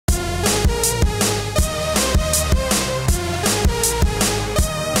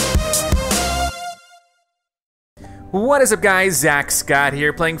What is up, guys? ZackScott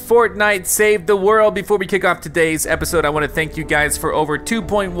here playing Fortnite Save the World. Before we kick off today's episode, I want to thank you guys for over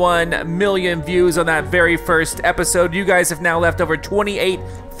 2.1 million views on that very first episode. You guys have now left over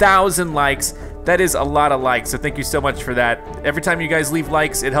 28,000 likes. That is a lot of likes, so thank you so much for that. Every time you guys leave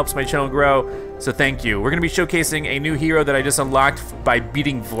likes, it helps my channel grow, so thank you. We're going to be showcasing a new hero that I just unlocked by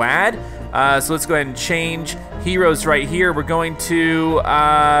beating Vlad. So let's go ahead and change heroes right here. We're going to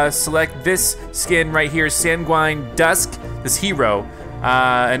select this skin right here, Sanguine Dusk, this hero,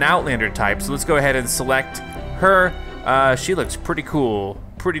 an Outlander type. So let's go ahead and select her. She looks pretty cool,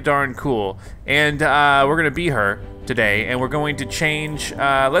 pretty darn cool. And we're gonna be her today, and we're going to change,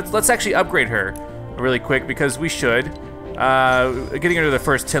 let's actually upgrade her really quick because we should. Getting her to the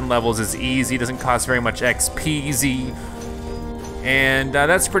first 10 levels is easy, doesn't cost very much XP. And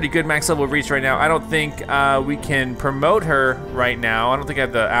that's pretty good max level reach right now. I don't think we can promote her right now. I don't think I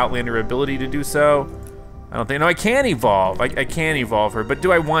have the Outlander ability to do so. I don't think, no, I can evolve. I can evolve her, but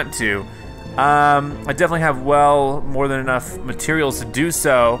do I want to? I definitely have well more than enough materials to do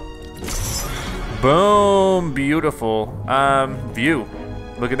so. Boom, beautiful. View,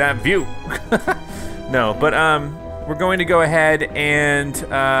 look at that view. No, but we're going to go ahead and,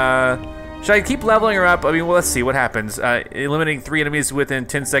 should I keep leveling her up? I mean, well, let's see what happens. Eliminating 3 enemies within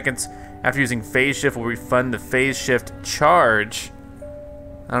 10 seconds after using phase shift will refund the phase shift charge.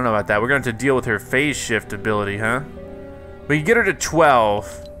 I don't know about that. We're going to have to deal with her phase shift ability, huh? We can get her to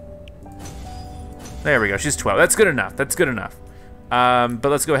 12. There we go, she's 12. That's good enough, that's good enough. But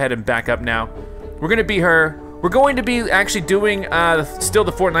let's go ahead and back up now. We're gonna be her. We're going to be actually doing still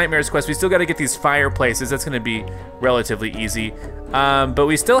the Fortnitemares quest. We still gotta get these fireplaces. That's gonna be relatively easy. But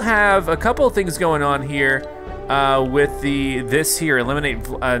we still have a couple of things going on here with this here. Eliminate,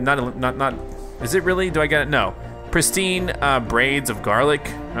 not, is it really? Do I get it? No. Pristine braids of garlic.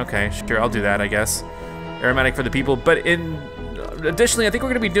 Okay, sure, I'll do that, I guess. Aromatic for the people. But additionally, I think we're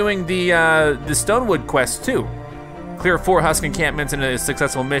gonna be doing the Stonewood quest too. Clear 4 husk encampments in a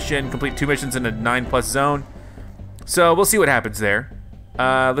successful mission. Complete 2 missions in a 9+ zone. So we'll see what happens there.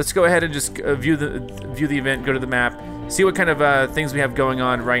 Let's go ahead and just view the event, go to the map, see what kind of things we have going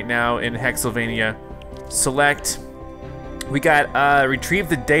on right now in Hexylvania. Select. We got retrieve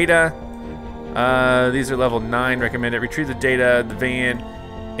the data. These are level 9 recommended. Retrieve the data, the van,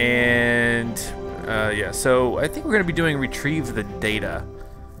 and yeah. So I think we're gonna be doing retrieve the data.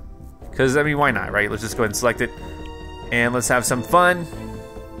 Because I mean, why not, right? Let's just go ahead and select it, and let's have some fun.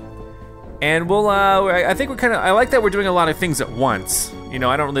 And we'll, I think we're kind of, I like that we're doing a lot of things at once. You know,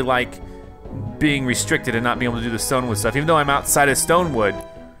 I don't really like being restricted and not being able to do the Stonewood stuff. Even though I'm outside of Stonewood,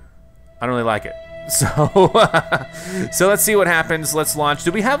 I don't really like it. So, so let's see what happens. Let's launch.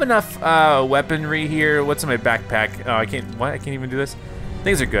 Do we have enough weaponry here? What's in my backpack? Oh, I can't, what? I can't even do this?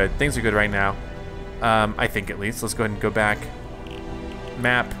 Things are good. Things are good right now. I think at least. Let's go ahead and go back.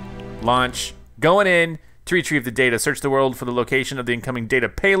 Map, launch, going in to retrieve the data. Search the world for the location of the incoming data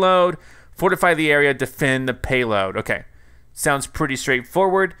payload. Fortify the area, defend the payload. Okay, sounds pretty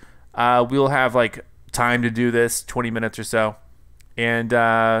straightforward. We'll have like time to do this, 20 minutes or so. And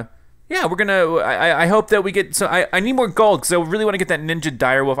yeah, we're gonna, I hope that we get, so I need more gold because I really want to get that ninja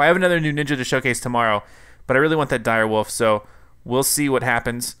direwolf. I have another new ninja to showcase tomorrow, but I really want that direwolf, so we'll see what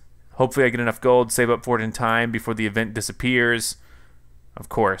happens. Hopefully I get enough gold, save up for it in time before the event disappears. Of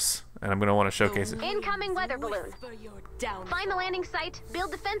course, and I'm gonna want to showcase it. Incoming weather balloon. Find the landing site,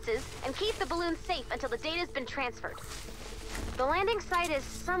 build defenses, and keep the balloon safe until the data's been transferred. The landing site is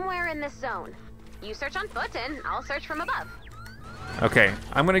somewhere in this zone. You search on foot, and I'll search from above. Okay,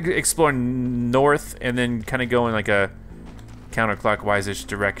 I'm gonna explore north and then kind of go in like a counterclockwise-ish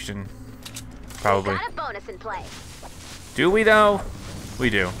direction, probably. Got a bonus in play. Do we though? We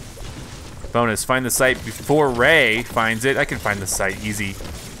do. Bonus, find the site before Ray finds it. I can find the site, easy.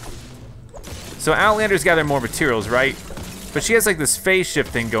 So Outlanders gather more materials, right? But she has like this phase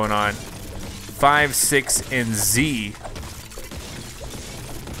shift thing going on. 5, 6, and Z.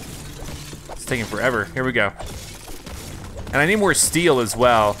 It's taking forever. Here we go. And I need more steel as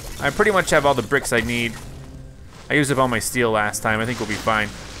well. I pretty much have all the bricks I need. I used up all my steel last time. I think we'll be fine.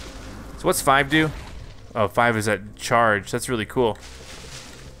 So what's 5 do? Oh, 5 is at charge. That's really cool.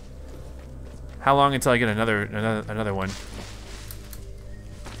 How long until I get another one?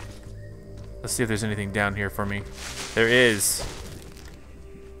 Let's see if there's anything down here for me. There is.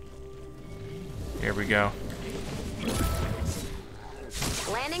 Here we go.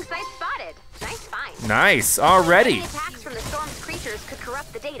 Landing site spotted. Nice find. Nice, already. Any attacks from the storm's creatures could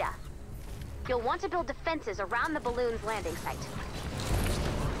corrupt the data. You'll want to build defenses around the balloon's landing site.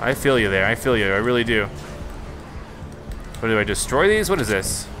 I feel you there. I feel you. I really do. What do I destroy these? What is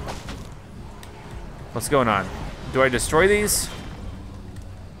this? What's going on? Do I destroy these?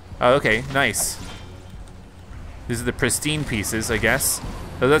 Oh, okay, nice. These are the pristine pieces, I guess.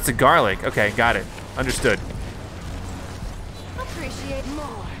 Oh, that's a garlic. Okay, got it. Understood. Appreciate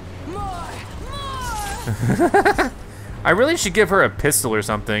more. I really should give her a pistol or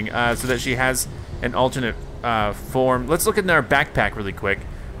something so that she has an alternate form. Let's look in our backpack really quick.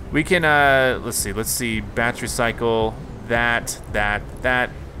 We can, let's see, batch recycle, that.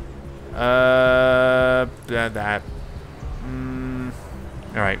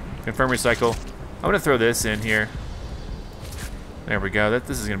 All right, confirm recycle. I'm gonna throw this in here. There we go,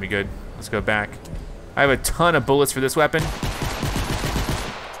 this is gonna be good. Let's go back. I have a ton of bullets for this weapon.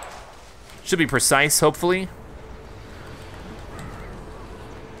 Should be precise, hopefully.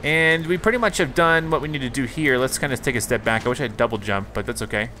 And we pretty much have done what we need to do here. Let's kind of take a step back. I wish I had double jump, but that's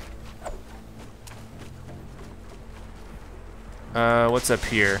okay. What's up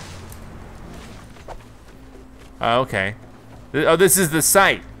here? Okay. Oh, this is the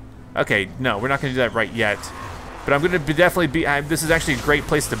site. Okay, no, we're not gonna do that right yet. But I'm gonna definitely be, this is actually a great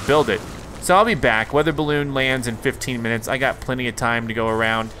place to build it. So I'll be back. Weather balloon lands in 15 minutes. I got plenty of time to go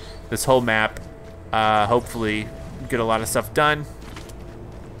around this whole map. Hopefully get a lot of stuff done.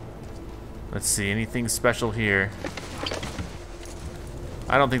 Let's see, anything special here?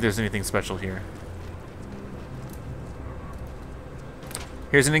 I don't think there's anything special here.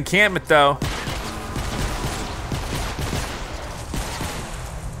 Here's an encampment though.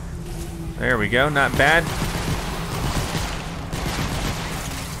 There we go, not bad.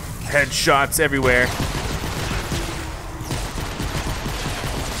 Headshots everywhere.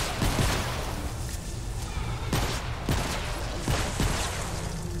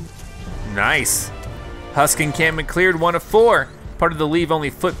 Nice. Husk encampment cleared, 1 of 4. Part of the leave only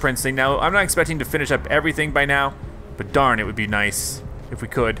footprints thing. Now, I'm not expecting to finish up everything by now, but darn, it would be nice if we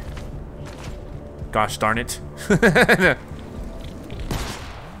could. Gosh darn it.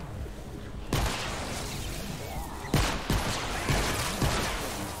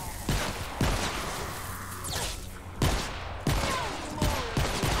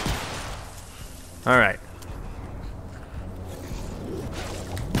 All right.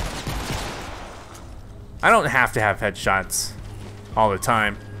 I don't have to have headshots all the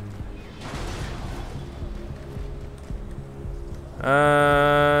time.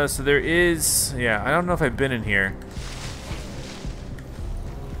 So there is, yeah, I don't know if I've been in here.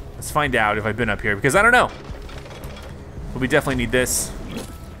 Let's find out if I've been up here, because I don't know. But we definitely need this.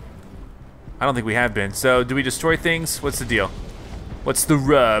 I don't think we have been. So do we destroy things? What's the deal? What's the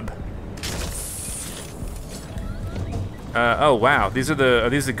rub? Oh wow, are these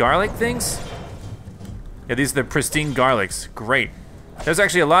the garlic things? Yeah, these are the pristine garlics. Great. There's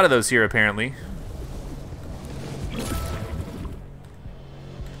actually a lot of those here, apparently.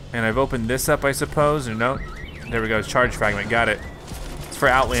 And I've opened this up, I suppose, or no? There we go, charge fragment, got it. It's for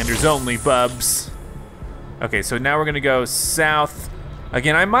Outlanders only, bubs. Okay, so now we're gonna go south.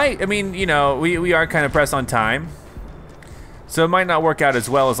 Again, I mean, you know, we are kind of pressed on time. So it might not work out as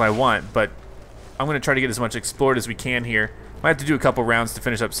well as I want, but I'm gonna try to get as much explored as we can here. Might have to do a couple rounds to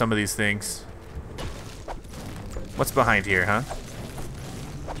finish up some of these things. What's behind here, huh?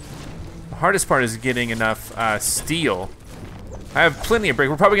 The hardest part is getting enough steel. I have plenty of brick.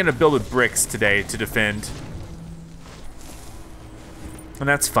 We're probably gonna build with bricks today to defend. And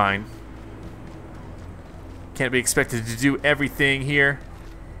that's fine. Can't be expected to do everything here.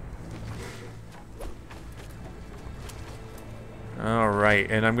 All right,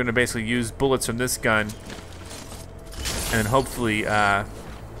 and I'm gonna basically use bullets from this gun and then hopefully have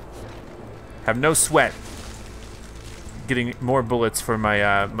no sweat getting more bullets for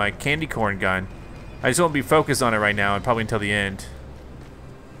my my candy corn gun. I just won't be focused on it right now and probably until the end.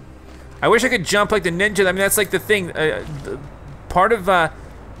 I wish I could jump like the ninja. I mean, that's like the thing. Part of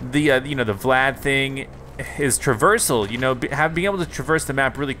you know, the Vlad thing is traversal. You know, being able to traverse the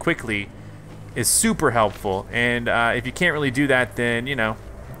map really quickly is super helpful. And if you can't really do that, then, you know,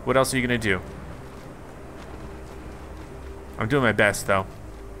 what else are you gonna do? I'm doing my best though.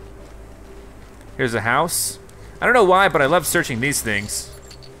 Here's a house. I don't know why, but I love searching these things.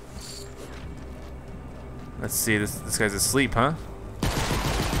 Let's see, this guy's asleep, huh?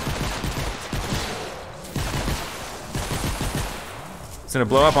 It's gonna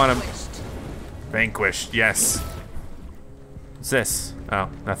blow up on him. Vanquished, yes. What's this? Oh,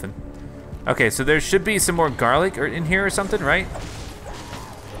 nothing. Okay, so there should be some more garlic in here or something, right?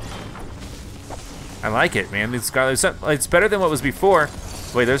 I like it, man. This garlic, it's better than what was before.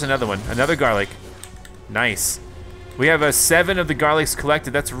 Wait, there's another one. Another garlic. Nice. We have 7 of the garlics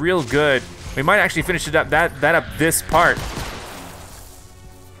collected. That's real good. We might actually finish it up that up this part.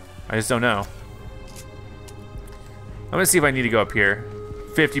 I just don't know. I'm gonna see if I need to go up here.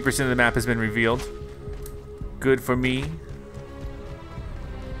 50% of the map has been revealed. Good for me.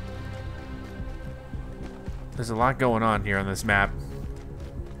 There's a lot going on here on this map.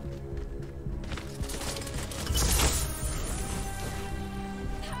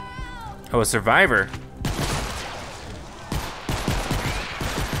 Oh, a survivor.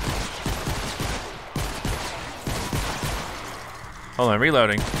 Hold on,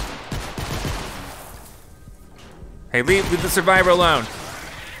 reloading. Hey, leave the survivor alone.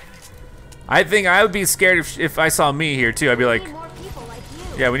 I think I would be scared if I saw me here too. I'd be like,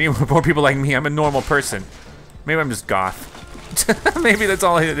 yeah, we need more people like me. I'm a normal person. Maybe I'm just goth. Maybe that's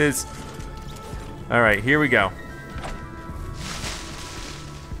all it is. All right, here we go.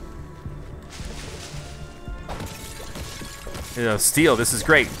 You know, steel, this is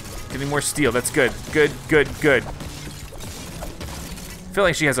great. Getting more steel, that's good. Good, good, good. I feel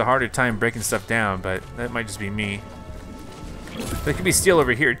like she has a harder time breaking stuff down, but that might just be me. There could be steel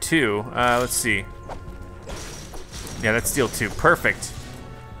over here too. Let's see. Yeah, that's steel too. Perfect.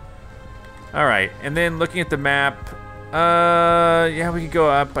 All right, and then looking at the map, yeah, we could go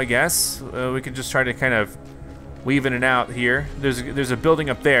up, I guess. We could just try to kind of weave in and out here. There's a building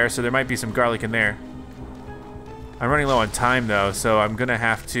up there, so there might be some garlic in there. I'm running low on time though, so I'm gonna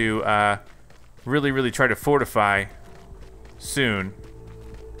have to really try to fortify soon.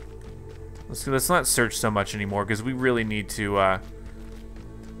 Let's not search so much anymore because we really need to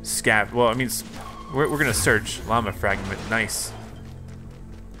scat. Well, I mean, we're gonna search llama fragment. Nice.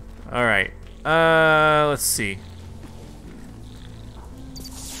 All right. Let's see.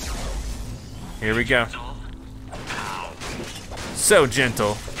 Here we go. So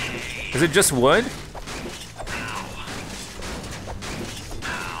gentle. Is it just wood?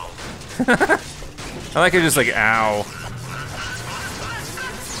 I like it just like, ow.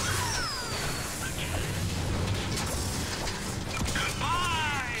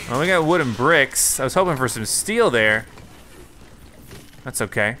 Well, we got wooden bricks. I was hoping for some steel there. That's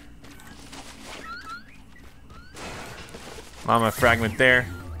okay. Llama fragment there.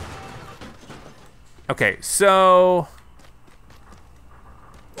 Okay, so...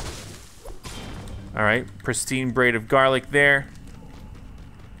 Alright, pristine braid of garlic there.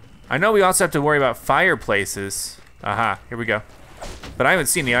 I know we also have to worry about fireplaces. Aha, here we go. But I haven't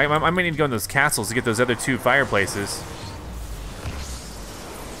seen any. I might need to go in those castles to get those other 2 fireplaces.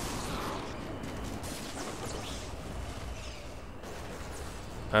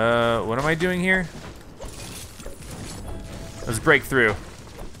 What am I doing here? Let's break through.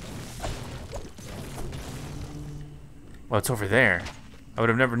 Well, it's over there. I would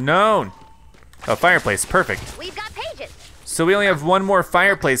have never known. Oh, fireplace, perfect. We've got pages. So we only have 1 more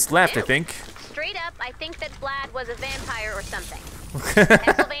fireplace left, I think. Straight up, I think that Vlad was a vampire or something.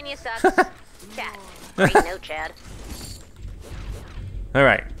 Pennsylvania sucks. Chad. Great note, Chad. All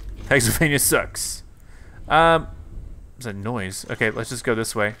right, Pennsylvania sucks. There's a noise. Okay, let's just go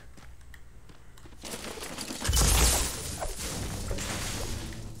this way.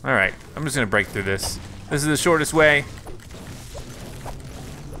 All right, I'm just gonna break through this. This is the shortest way.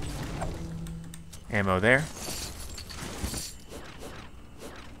 Ammo there.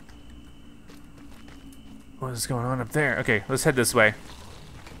 What is going on up there? Okay, let's head this way.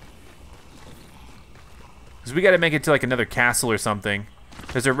 Because we gotta make it to like another castle or something.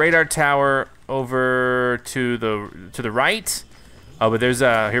 There's a radar tower over to the right. Oh, but there's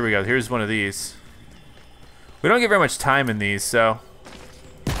here we go. Here's one of these. We don't get very much time in these, so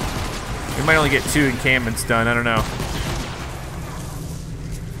we might only get 2 encampments done. I don't know.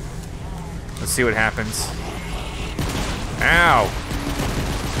 Let's see what happens. Ow!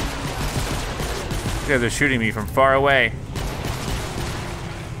 These guys are shooting me from far away.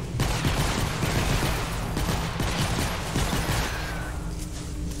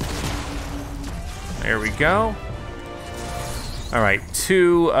 There we go. All right,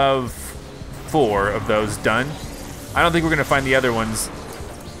 2 of 4 of those done. I don't think we're gonna find the other ones.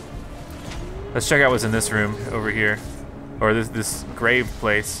 Let's check out what's in this room over here, or this grave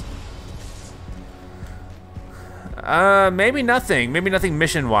place. Maybe nothing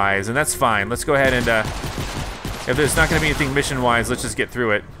mission-wise, and that's fine. Let's go ahead and, if there's not gonna be anything mission-wise, let's just get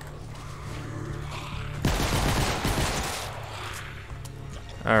through it.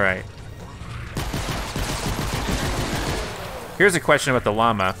 All right. Here's a question about the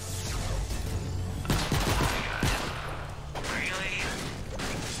llama.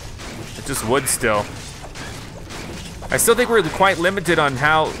 It's just wood still. I still think we're quite limited on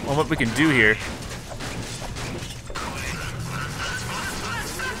what we can do here.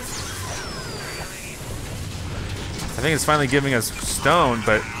 I think it's finally giving us stone,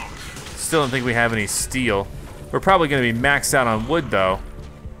 but still don't think we have any steel. We're probably gonna be maxed out on wood though.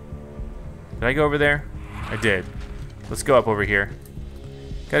 Did I go over there? I did. Let's go up over here.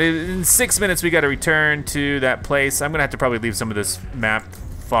 In 6 minutes, we gotta return to that place. I'm gonna have to probably leave some of this map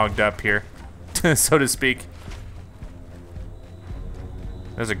fogged up here, so to speak.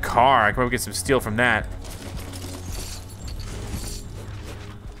 There's a car. I can probably get some steel from that.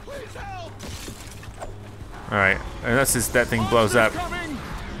 All right, unless that thing blows up.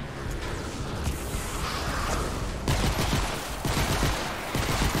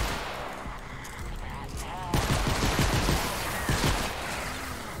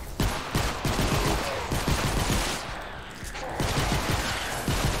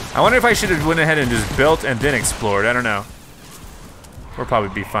 I wonder if I should have went ahead and just built and then explored. I don't know. We'll probably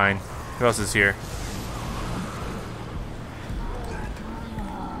be fine. Who else is here?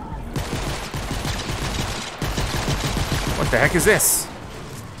 What the heck is this?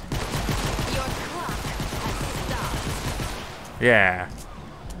 Your clock has stopped. Yeah.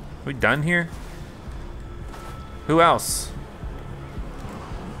 We done here? Who else?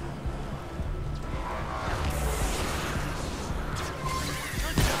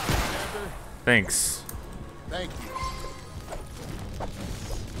 Thanks. Thank you.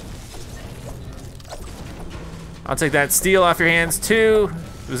 I'll take that steel off your hands too.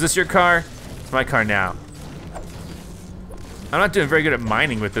 Was this your car? It's my car now. I'm not doing very good at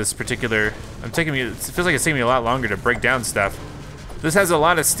mining with this particular. It feels like it's taking me a lot longer to break down stuff. This has a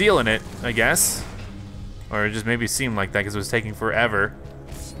lot of steel in it, I guess. Or it just maybe seemed like that because it was taking forever.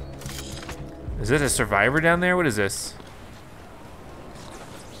 Is it a survivor down there? What is this?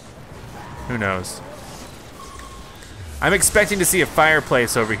 Who knows? I'm expecting to see a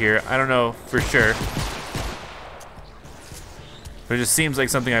fireplace over here. I don't know for sure. But it just seems like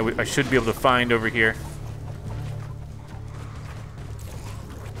something I should be able to find over here.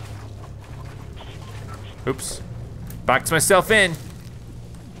 Oops. Boxed myself in.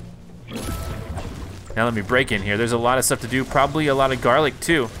 Now let me break in here. There's a lot of stuff to do. Probably a lot of garlic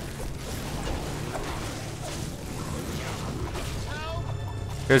too.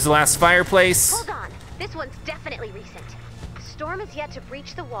 There's the last fireplace. Hold on. This one's definitely recent. The storm is yet to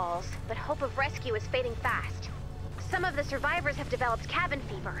breach the walls, but hope of rescue is fading fast. Some of the survivors have developed cabin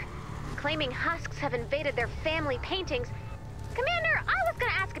fever, claiming husks have invaded their family paintings. Commander, I was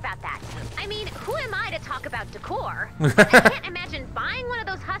gonna ask about that. I mean, who am I to talk about decor? I can't imagine buying one of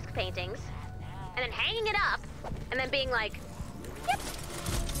those husk paintings, and then hanging it up, and then being like,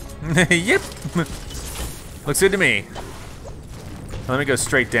 yep. Yep. Looks good to me. Let me go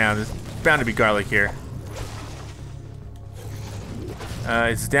straight down. There's bound to be garlic here.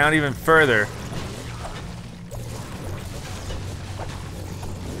 It's down even further.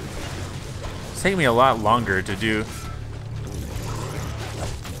 It's taking me a lot longer to do.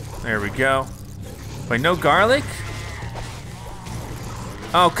 There we go. Wait, no garlic?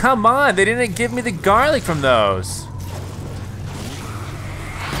 Oh, come on. They didn't give me the garlic from those.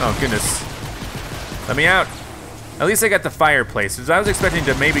 Oh, goodness. Let me out. At least I got the fireplace. I was expecting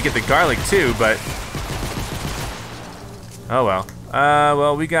to maybe get the garlic too, but... Oh, well.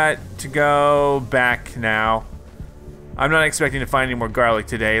 Well, we got to go back now. I'm not expecting to find any more garlic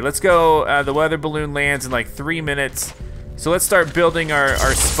today. Let's go. The weather balloon lands in like 3 minutes. So let's start building our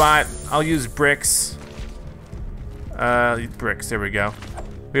spot. I'll use bricks. Bricks, there we go.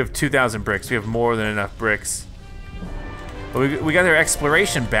 We have 2,000 bricks. We have more than enough bricks. But we got our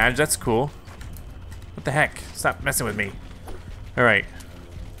exploration badge. That's cool. What the heck? Stop messing with me. All right.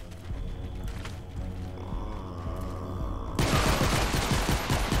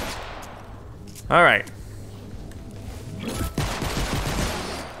 All right.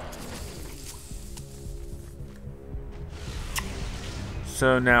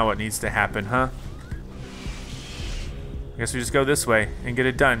 So now what needs to happen, huh? I guess we just go this way and get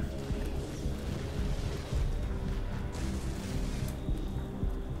it done.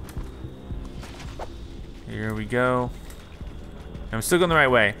 Here we go. I'm still going the right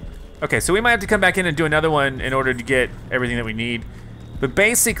way. Okay, so we might have to come back in and do another one in order to get everything that we need. But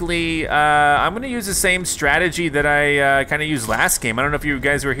basically, I'm gonna use the same strategy that I kind of used last game. I don't know if you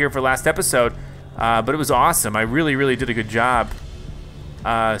guys were here for last episode, but it was awesome. I really, really did a good job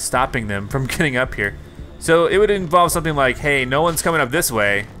stopping them from getting up here. So it would involve something like, hey, no one's coming up this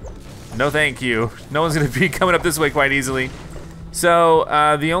way. No thank you. No one's gonna be coming up this way quite easily. So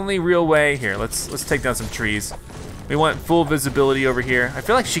the only real way, here, let's take down some trees. We want full visibility over here. I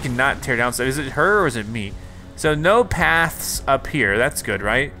feel like she cannot tear down stuff. Is it her or is it me? So no paths up here, that's good,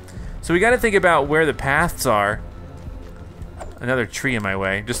 right? So we gotta think about where the paths are. Another tree in my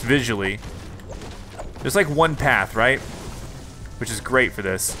way, just visually. There's like one path, right? Which is great for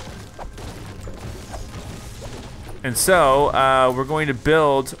this. And so we're going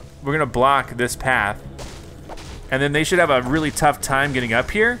to block this path. And then they should have a really tough time getting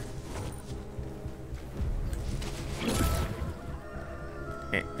up here.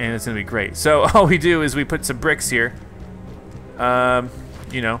 And it's gonna be great. So all we do is we put some bricks here.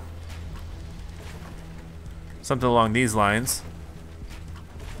 You know, something along these lines.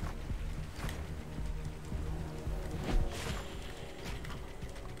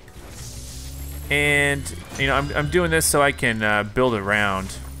 And you know, I'm doing this so I can build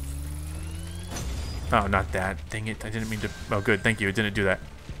around. Oh, not that. Dang it! I didn't mean to. Oh, good. Thank you. It didn't do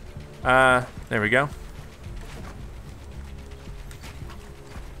that. There we go.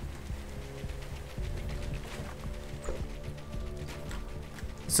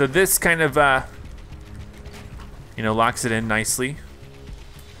 So this kind of, you know, locks it in nicely.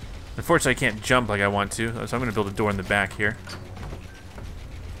 Unfortunately, I can't jump like I want to, so I'm gonna build a door in the back here.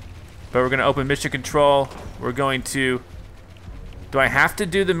 But we're gonna open mission control. We're going to, do I have to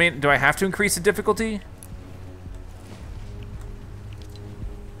do the main, do I have to increase the difficulty?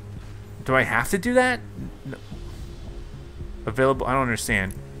 Do I have to do that? No. Available, I don't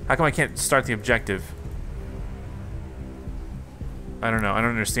understand. How come I can't start the objective? I don't know, I don't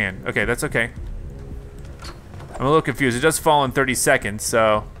understand. Okay, that's okay. I'm a little confused. It does fall in 30 seconds,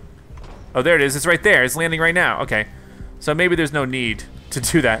 so. Oh, there it is, it's right there. It's landing right now, okay. So maybe there's no need to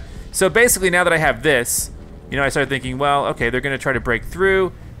do that. So basically now that I have this, you know, I started thinking, well, okay, they're gonna try to break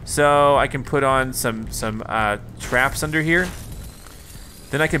through, so I can put on some traps under here.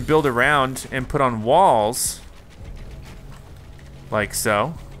 Then I can build around and put on walls, like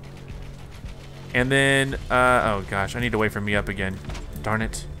so. And then, oh gosh, I need to wait for me up again. Darn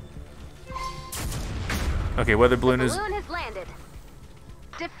it. Okay, weather balloon is... The balloon has landed.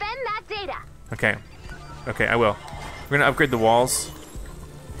 Defend that data. Okay, okay, I will. We're gonna upgrade the walls.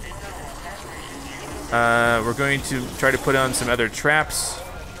 We're going to try to put on some other traps.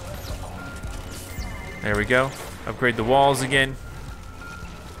 There we go. Upgrade the walls again.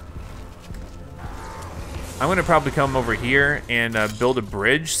 I'm gonna probably come over here and build a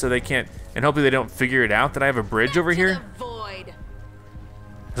bridge so they can't, and hopefully they don't figure it out that I have a bridge over here.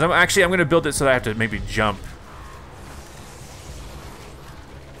 Because I'm gonna build it so that I have to maybe jump.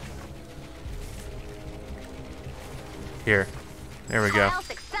 Here, there we go.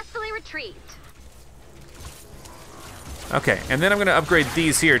 Successfully retrieved. Okay, and then I'm gonna upgrade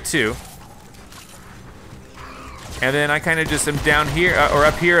these here too. And then I kind of just am down here or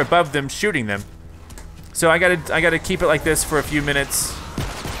up here above them, shooting them. So I gotta keep it like this for a few minutes.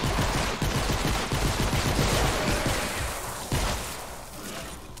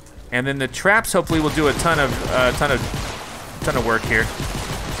 And then the traps hopefully will do a ton of work here.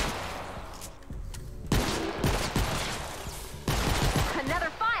 Another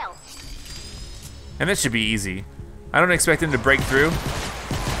file. And this should be easy. I don't expect them to break through.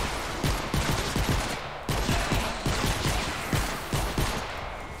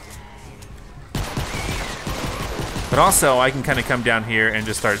 But also, I can kind of come down here and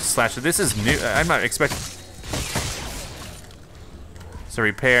just start slashing. This is new. I'm not expecting. So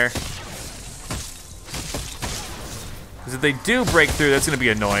repair. Because if they do break through, that's going to be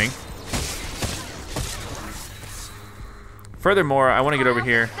annoying. Furthermore, I want to get over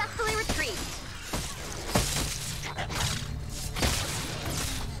here.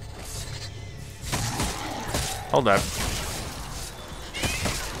 Hold up.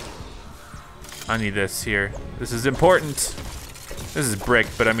 I need this here. This is important. This is brick,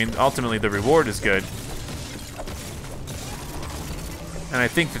 but I mean, ultimately the reward is good. And I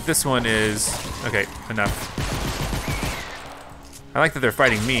think that this one is... Okay, enough. I like that they're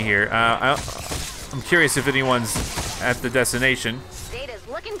fighting me here. I'm curious if anyone's at the destination. Data's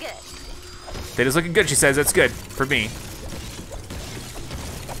looking good. Data's looking good, she says. That's good for me.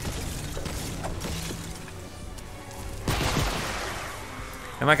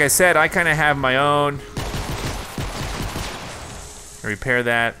 And like I said, I kind of have my own. Repair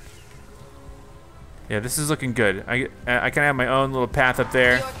that. Yeah, this is looking good. I kind of have my own little path up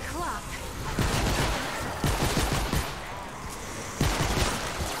there.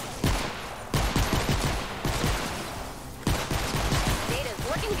 Data's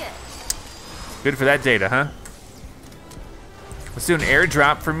looking good. Good for that data, huh? Let's do an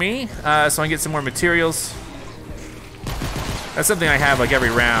airdrop for me, so I can get some more materials. That's something I have like every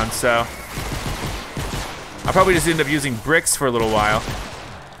round, so I'll probably just end up using bricks for a little while.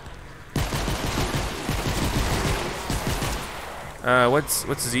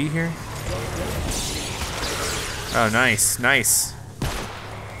 What's Z here? Oh, nice, nice.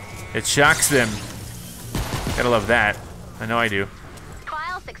 It shocks them. Gotta love that. I know I do.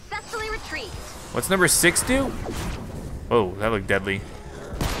 File successfully retrieved. What's number 6 do? Oh, that looked deadly.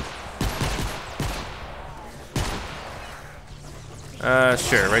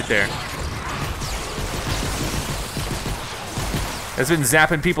 Sure, right there. That's been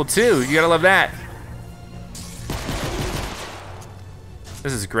zapping people too. You gotta love that.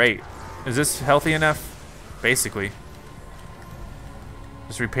 This is great. Is this healthy enough? Basically.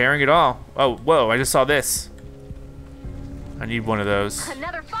 Just repairing it all. Oh, whoa, I just saw this. I need one of those.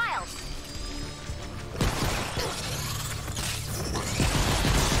 Another file.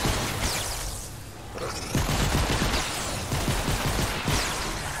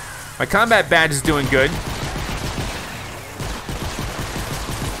 My combat badge is doing good.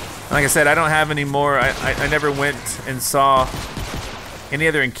 Like I said, I don't have any more. I never went and saw any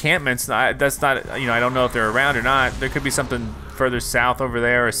other encampments. That's not, you know, I don't know if they're around or not. There could be something further south over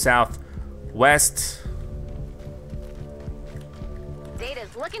there or southwest.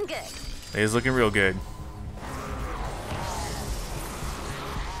 Data's looking good. It is looking real good.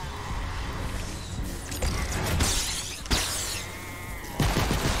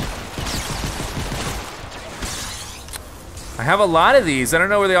 I have a lot of these. I don't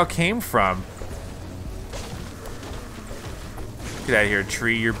know where they all came from. Get out of here,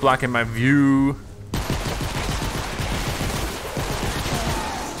 tree. You're blocking my view.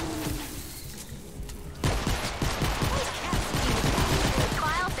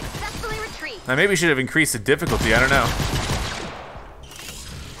 File successfully retrieved. I maybe should have increased the difficulty. I don't know.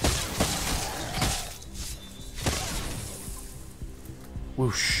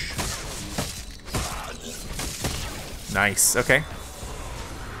 Whoosh. Nice, okay.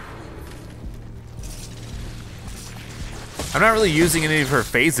 I'm not really using any of her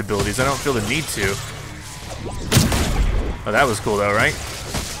phase abilities. I don't feel the need to. Oh, that was cool though, right?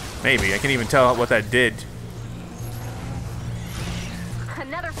 Maybe, I can't even tell what that did.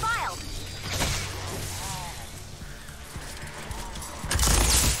 Another file.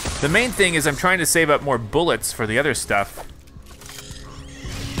 The main thing is I'm trying to save up more bullets for the other stuff.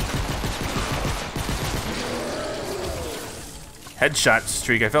 Headshot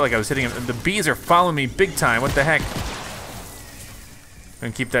streak. I felt like I was hitting him. The bees are following me big time. What the heck?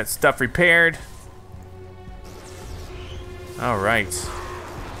 Gonna keep that stuff repaired. All right.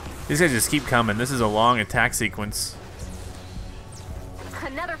 These guys just keep coming. This is a long attack sequence.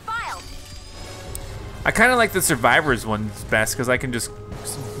 Another file. I kind of like the survivors ones best because I can just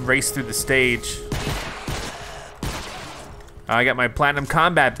race through the stage. I got my platinum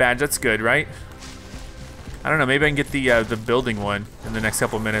combat badge. That's good, right? I don't know, maybe I can get the building one in the next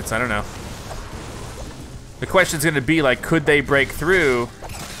couple minutes. I don't know. The question's gonna be like, could they break through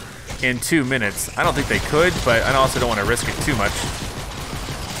in 2 minutes? I don't think they could, but I also don't want to risk it too much.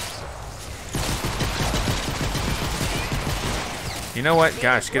 You know what?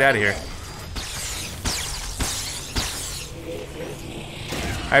 Gosh, get out of here.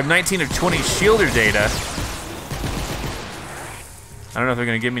 I have 19 of 20 shielder data. I don't know if they're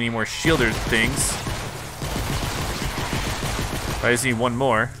gonna give me any more shielder things. I just need one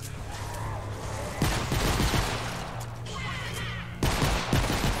more.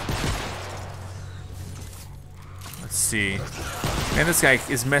 Let's see. Man, this guy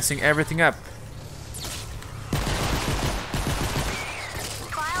is messing everything up.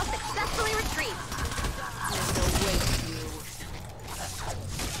 File successfully retrieved.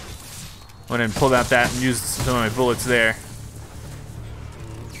 Went and pulled out that and used some of my bullets there.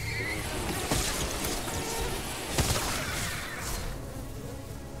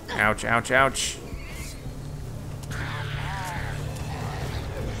 Ouch, ouch, ouch.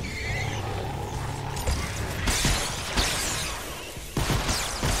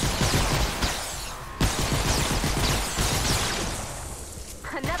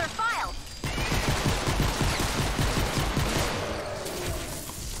 Another file.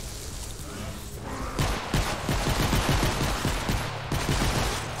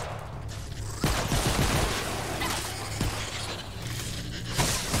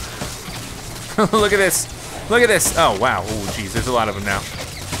 Look at this. Look at this. Oh, wow. Oh, geez. There's a lot of them now.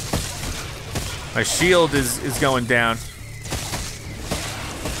 My shield is going down.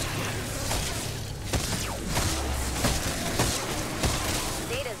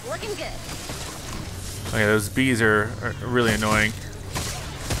 Data's looking good. Okay, those bees are really annoying.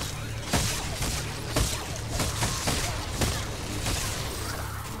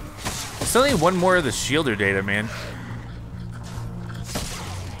 There's only one more of the shielder data, man.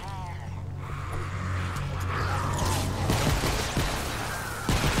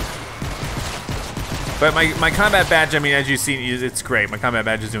 But my combat badge, I mean, as you've seen, it's great. My combat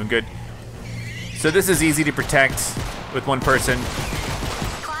badge is doing good. So this is easy to protect with one person.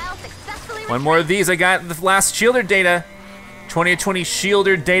 File successfully One more of these. I got the last shielder data. 2020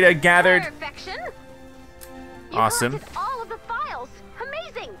 Shielder data gathered. Perfection. Awesome. You collected all of the files.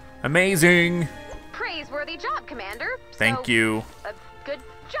 Amazing. Amazing. Praiseworthy job, Commander. Thank you. Good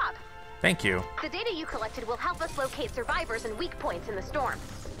job. Thank you. The data you collected will help us locate survivors and weak points in the storm.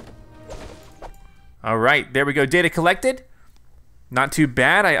 All right, there we go. Data collected. Not too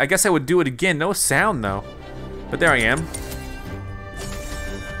bad. I guess I would do it again. No sound though. But there I am.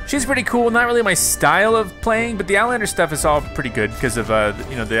 She's pretty cool. Not really my style of playing, but the Outlander stuff is all pretty good because of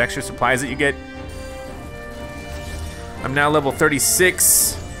you know, the extra supplies that you get. I'm now level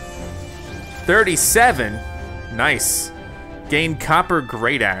 36. 37. Nice. Gain copper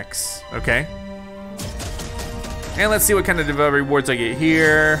great axe. Okay. And let's see what kind of rewards I get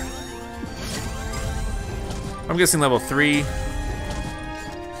here. I'm guessing level 3.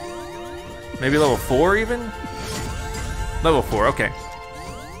 Maybe level 4 even? Level 4, okay.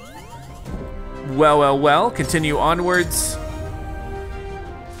 Well. Continue onwards.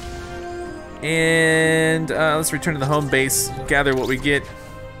 And let's return to the home base, gather what we get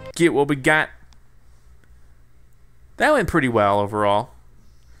what we got. That went pretty well overall.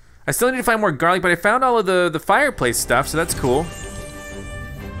 I still need to find more garlic, but I found all of the fireplace stuff, so that's cool.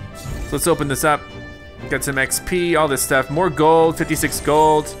 So let's open this up. Got some XP, all this stuff. More gold, 56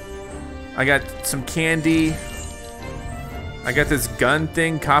 gold. I got some candy. I got this gun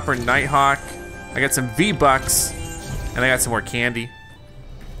thing, Copper Nighthawk. I got some V-Bucks, and I got some more candy.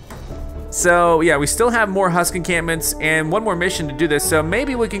 So yeah, we still have more husk encampments and one more mission to do this, so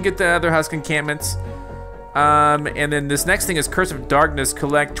maybe we can get the other husk encampments. And then this next thing is Curse of Darkness.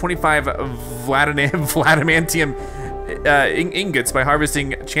 Collect 25 Vladimantium ingots by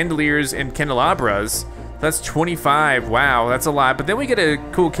harvesting chandeliers and candelabras. That's 25, wow, that's a lot. But then we get a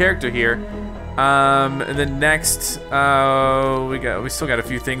cool character here. And then next, we still got a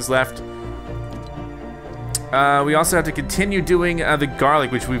few things left. We also have to continue doing the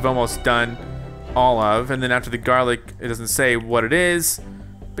garlic, which we've almost done all of. And then after the garlic, it doesn't say what it is,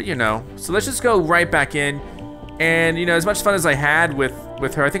 but you know. So let's just go right back in. And you know, as much fun as I had with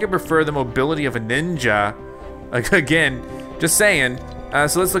her, I think I prefer the mobility of a ninja. Like, again, just saying.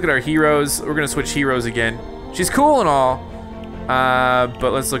 So let's look at our heroes. We're gonna switch heroes again. She's cool and all,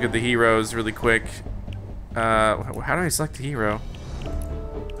 but let's look at the heroes really quick. How do I select the hero?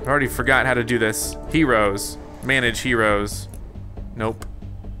 I already forgot how to do this. Heroes. Manage heroes. Nope.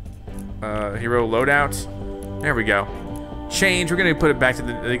 Hero loadout. There we go. Change. We're gonna put it back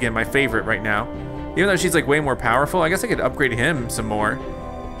to again, my favorite right now. Even though she's like way more powerful, I guess I could upgrade him some more.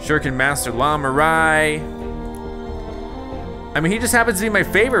 Shuriken Master Lamarai. I mean, he just happens to be my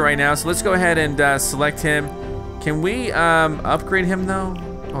favorite right now, so let's go ahead and select him. Can we upgrade him though?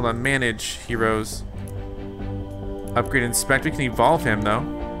 Hold on, manage heroes. Upgrade inspect. We can evolve him though.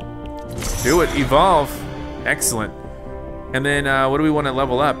 Do it, evolve. Excellent. And then what do we want to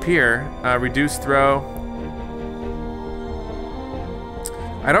level up here? Reduce throw.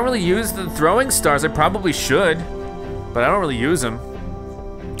 I don't really use the throwing stars. I probably should, but I don't really use them.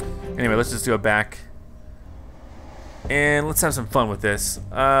 Anyway, let's just go back. And let's have some fun with this.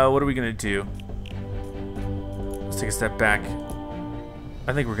 What are we gonna do? Let's take a step back.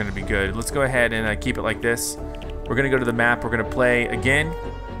 I think we're gonna be good. Let's go ahead and keep it like this. We're gonna go to the map. We're gonna play again.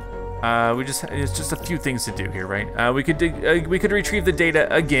 It's just a few things to do here, right? We could retrieve the data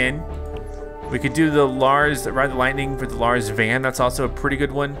again. We could do the ride the lightning for the Lars van. That's also a pretty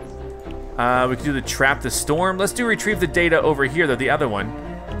good one. We could do the trap the storm. Let's do retrieve the data over here though, the other one.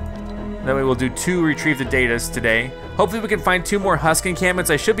 That way we'll do 2 retrieve the datas today. Hopefully we can find 2 more husk encampments.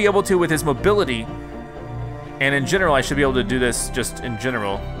 I should be able to with his mobility. And in general, I should be able to do this just in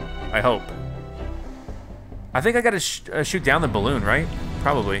general, I hope. I think I gotta shoot down the balloon, right?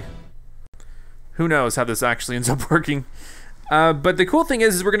 Probably. Who knows how this actually ends up working. But the cool thing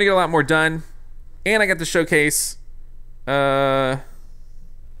is we're gonna get a lot more done. And I got to showcase, a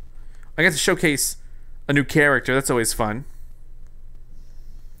new character. That's always fun.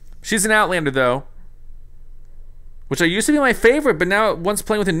 She's an Outlander though, which I used to be my favorite, but now once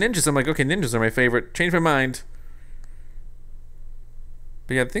playing with the ninjas, I'm like, okay, ninjas are my favorite. Changed my mind.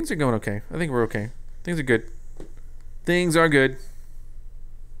 But yeah, things are going okay. I think we're okay. Things are good. Things are good.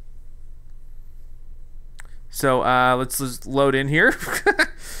 So let's just load in here.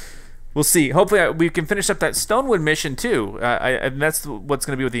 We'll see. Hopefully we can finish up that Stonewood mission too. And that's what's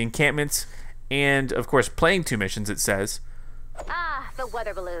going to be with the encampments and, of course, playing 2 missions, it says. Ah, the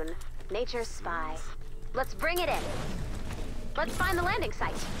weather balloon. Nature's spy. Let's bring it in. Let's find the landing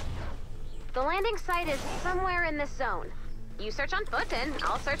site. The landing site is somewhere in this zone. You search on foot and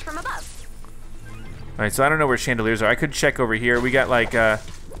I'll search from above. All right, so I don't know where chandeliers are. I could check over here. We got like,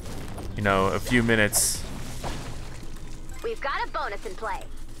 you know, a few minutes. We We've got a bonus in play.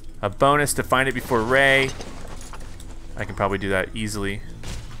 A bonus to find it before Ray. I can probably do that easily.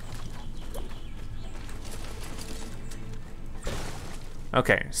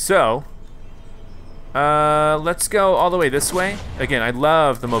 Okay, so let's go all the way this way. Again, I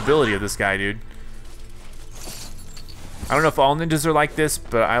love the mobility of this guy, dude. I don't know if all ninjas are like this,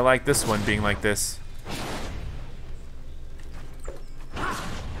 but I like this one being like this.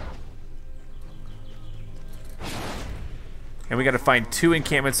 And we gotta find 2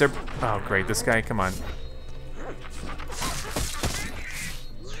 encampments there. Oh, great, this guy, come on.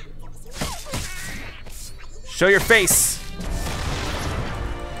 Show your face.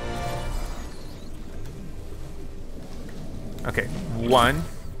 Okay, 1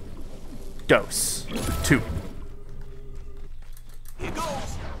 dose, 2. Here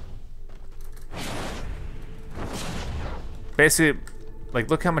goes. Basically, like,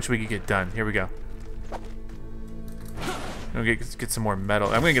 look how much we could get done. Here we go. I'm gonna get some more metal.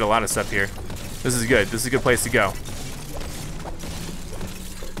 I'm gonna get a lot of stuff here. This is good. This is a good place to go.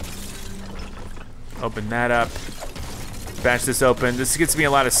 Open that up. Bash this open. This gets me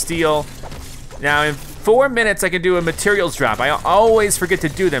a lot of steel. Now, in 4 minutes, I can do a materials drop. I always forget to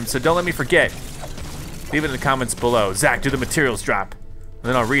do them, so don't let me forget. Leave it in the comments below. Zach, do the materials drop. And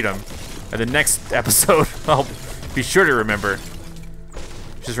then I'll read them. And the next episode, I'll be sure to remember.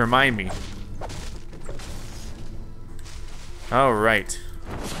 Just remind me. All right.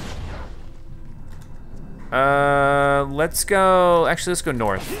 Let's go. Actually, let's go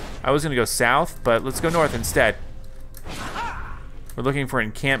north. I was gonna go south, but let's go north instead. We're looking for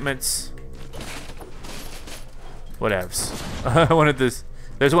encampments. Whatevs. I wanted this.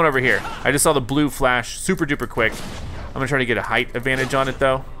 There's one over here. I just saw the blue flash super duper quick. I'm gonna try to get a height advantage on it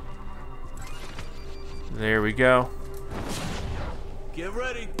though. There we go. Get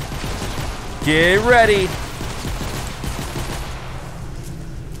ready. Get ready.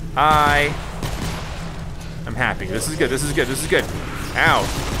 I'm happy. This is good. This is good. This is good. Ow.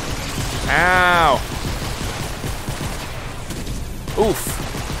 Ow. Oof.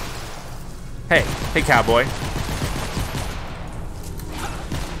 Hey. Hey, cowboy.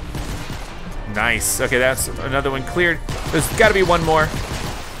 Nice. Okay, that's another one cleared. There's got to be one more.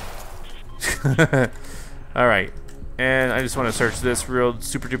 All right. And I just want to search this real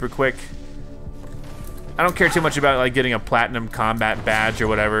super duper quick. I don't care too much about like getting a platinum combat badge or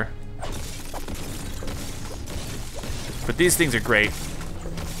whatever. But these things are great.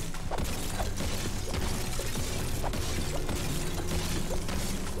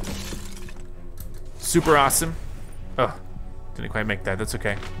 Super awesome. Oh, didn't quite make that. That's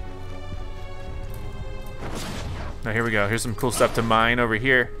okay. Now here we go. Here's some cool stuff to mine over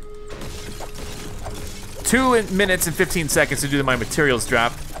here. 2 minutes and 15 seconds to do my materials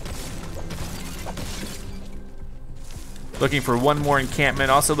drop. Looking for one more encampment.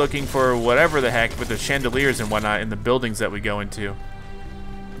 Also looking for whatever the heck with the chandeliers and whatnot in the buildings that we go into.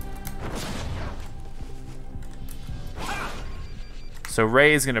 So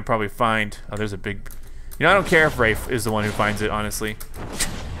Ray is gonna probably find, oh, there's a big, you know, I don't care if Ray is the one who finds it, honestly.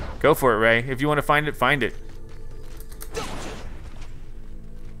 Go for it, Ray. If you want to find it, find it.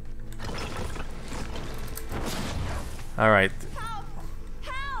 All right.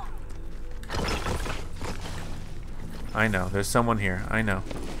 I know, there's someone here, I know.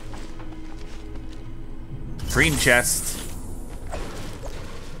 Green chest.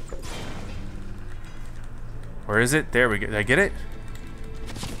 Where is it? There we go, did I get it?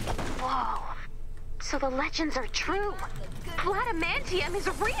 Whoa, so the legends are true. Bladamantium is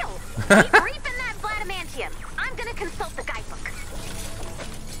real. Keep reaping that Bladamantium. I'm gonna consult the guidebook.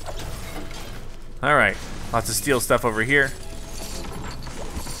 All right, lots of steel stuff over here.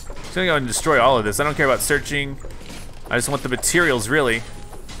 Just gonna go and destroy all of this. I don't care about searching. I just want the materials, really.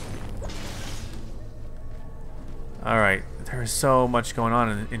 All right, there is so much going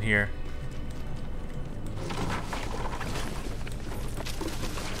on in here.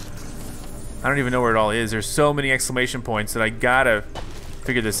 I don't even know where it all is. There's so many exclamation points that I gotta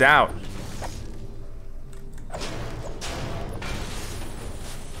figure this out.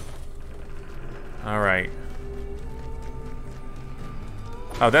 All right.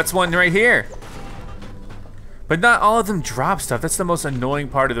 Oh, that's one right here. But not all of them drop stuff. That's the most annoying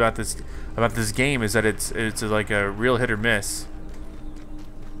part about this game, is that it's like a real hit or miss.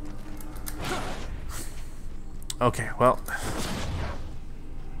 Okay, well.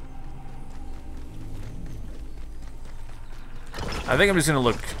 I think I'm just gonna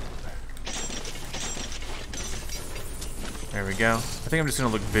look. There we go. I think I'm just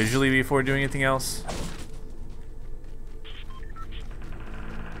gonna look visually before doing anything else.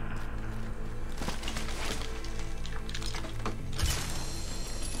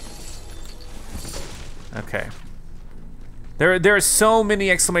 There are so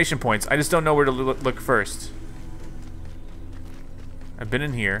many exclamation points. I just don't know where to look first. I've been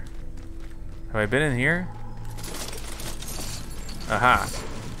in here. Have I been in here? Aha.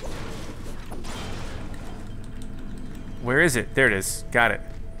 Where is it? There it is. Got it.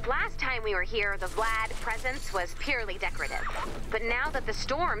 Last time we were here, the Vlad presence was purely decorative. But now that the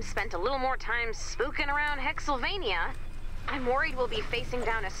storm spent a little more time spooking around Hexylvania, I'm worried we'll be facing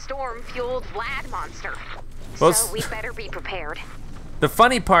down a storm-fueled Vlad monster. Well, so we better be prepared. The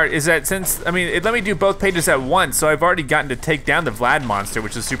funny part is that since, I mean, it let me do both pages at once, so I've already gotten to take down the Vlad monster,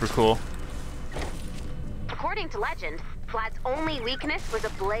 which is super cool. According to legend, Vlad's only weakness was a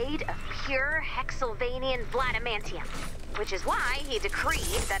blade of pure Hexylvanian Vladamantium, which is why he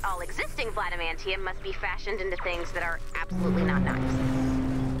decreed that all existing Vladamantium must be fashioned into things that are absolutely not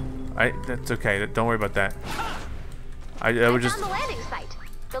knives. That's okay, don't worry about that. I would just... On the landing site.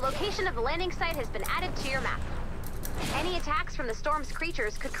 The location of the landing site has been added to your map. Any attacks from the storm's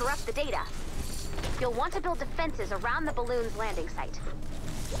creatures could corrupt the data. You'll want to build defenses around the balloon's landing site.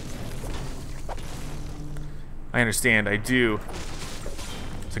 I understand, I do.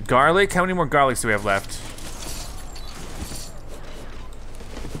 So garlic, how many more garlics do we have left?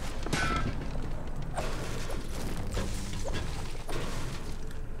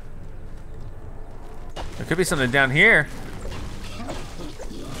 There could be something down here.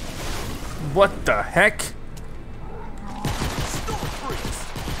 What the heck?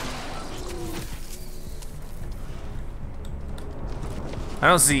 I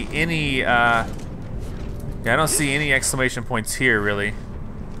don't see any, yeah, I don't see any exclamation points here, really.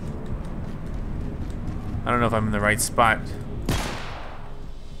 I don't know if I'm in the right spot.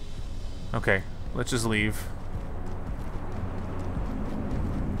 Okay, let's just leave.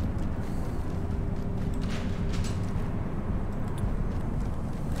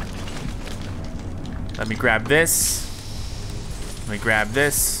 Let me grab this. Let me grab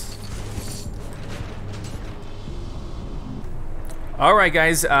this. All right,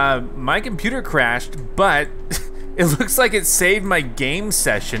 guys, my computer crashed, but it looks like it saved my game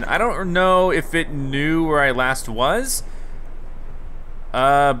session. I don't know if it knew where I last was,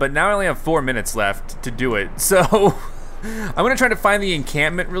 but now I only have 4 minutes left to do it. So I'm gonna try to find the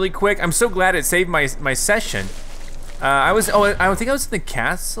encampment really quick. I'm so glad it saved my session. I think I was in the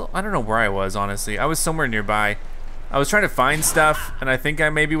castle. I don't know where I was, honestly. I was somewhere nearby. I was trying to find stuff, and I think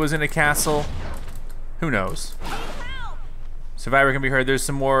I maybe was in a castle. Who knows? Survivor can be heard. There's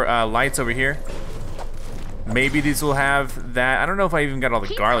some more lights over here. Maybe these will have that. I don't know if I even got all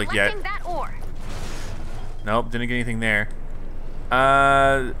the garlic yet. Nope, didn't get anything there.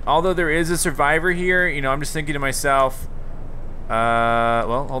 Although there is a survivor here, you know, I'm just thinking to myself,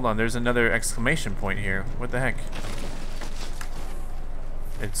 well, hold on. There's another exclamation point here. What the heck?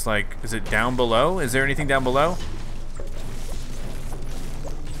 It's like, is it down below? Is there anything down below?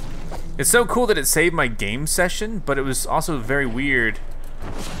 It's so cool that it saved my game session, but it was also very weird.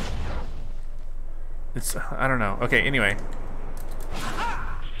 It's, I don't know. Okay, anyway.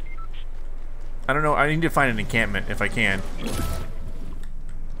 I don't know, I need to find an encampment if I can.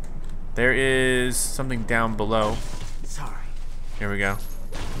 There is something down below. Sorry. Here we go.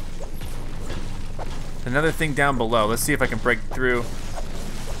 Another thing down below. Let's see if I can break through.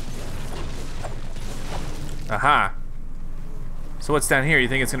 Aha. So what's down here? You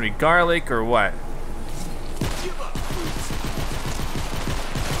think it's gonna be garlic or what?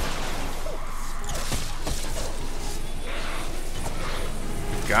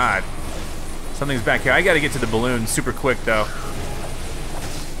 God. Something's back here. I gotta get to the balloon super quick though.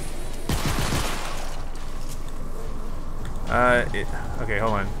 Okay,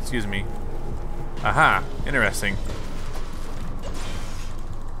 hold on. Excuse me. Aha. Interesting.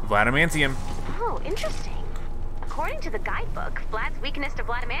 Vladamantium. Oh, interesting. According to the guidebook, Vlad's weakness to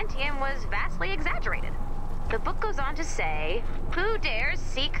Vladamantium was vastly exaggerated. The book goes on to say, "Who dares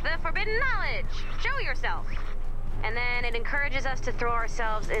seek the forbidden knowledge? Show yourself." And then it encourages us to throw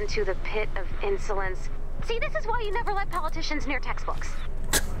ourselves into the pit of insolence. See, this is why you never let politicians near textbooks.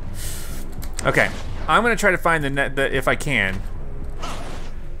 Okay, I'm gonna try to find the if I can.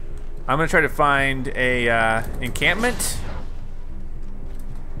 I'm gonna try to find a encampment.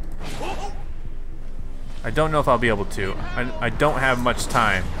 I don't know if I'll be able to. I don't have much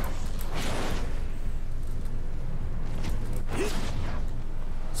time.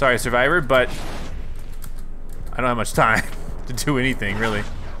 Sorry, Survivor, but I don't have much time to do anything, really.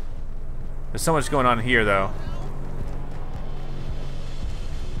 There's so much going on here, though.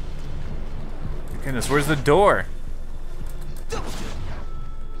 Goodness, where's the door?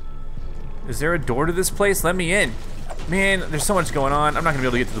 Is there a door to this place? Let me in. Man, there's so much going on. I'm not gonna be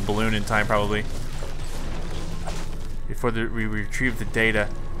able to get to the balloon in time, probably. It before we retrieve the data.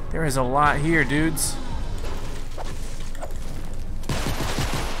 There is a lot here, dudes.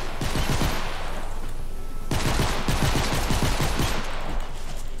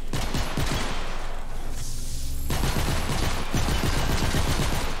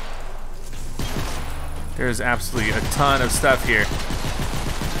 There's absolutely a ton of stuff here.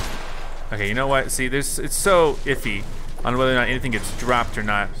 Okay, you know what? See, it's so iffy on whether or not anything gets dropped or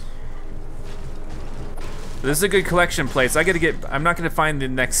not. This is a good collection place. I'm not gonna find the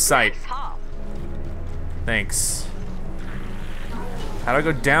next site. Thanks. How do I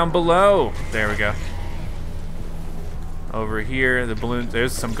go down below? There we go. Over here, the balloon,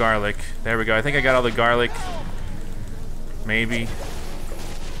 there's some garlic. There we go. I think I got all the garlic. Maybe.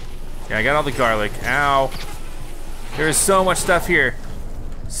 Yeah, I got all the garlic. Ow. There is so much stuff here.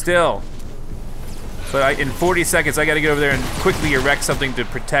 Still. But in 40 seconds, I gotta get over there and quickly erect something to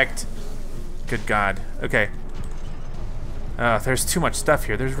protect. Good God. Okay. There's too much stuff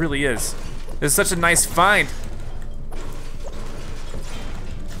here. There really is. This is such a nice find.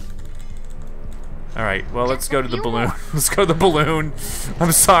 All right, well, let's go to the balloon. Let's go to the balloon.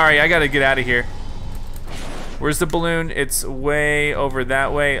 I'm sorry, I gotta get out of here. Where's the balloon? It's way over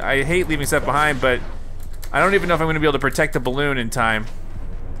that way. I hate leaving stuff behind, but I don't even know if I'm gonna be able to protect the balloon in time.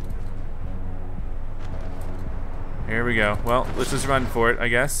 Here we go. Well, let's just run for it, I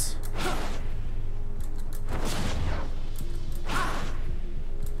guess.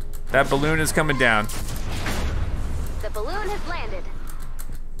 That balloon is coming down. The balloon has landed.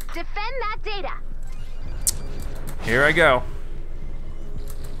 Defend that data. Here I go.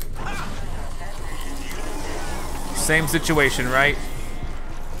 Same situation, right?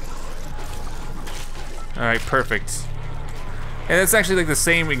 All right, perfect. And it's actually like the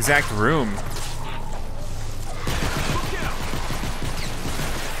same exact room.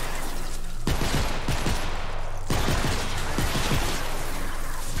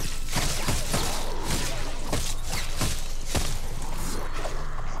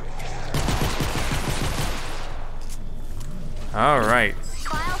 All right.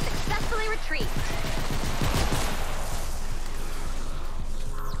 File successfully retrieved.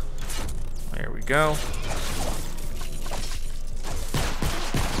 There we go.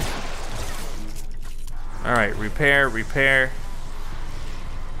 All right, repair.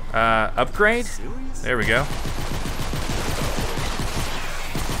 Upgrade? There we go.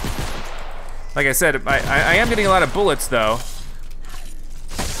 Like I said, I am getting a lot of bullets though.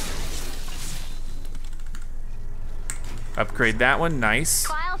 Upgrade that one, nice.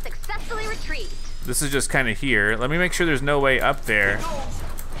 File successfully retrieved. This is just kind of here. Let me make sure there's no way up there.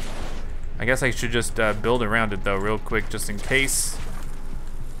 I guess I should just build around it though real quick just in case.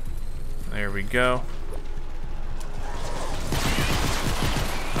 There we go.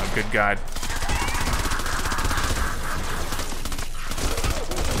 Oh, good God.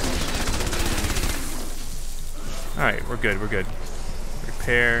 All right, we're good, we're good.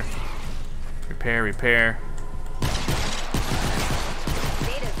 Repair.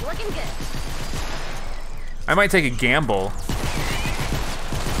 Data's looking good. I might take a gamble.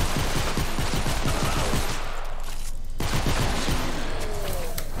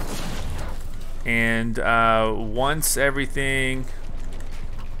 And once everything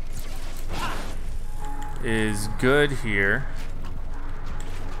is good here,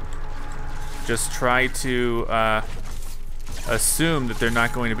 just try to assume that they're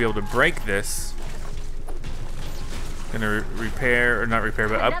not going to be able to break this. Gonna repair, or not repair,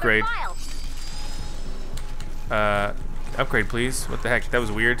 but upgrade. Upgrade, please. What the heck? That was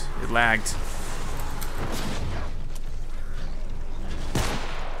weird. It lagged.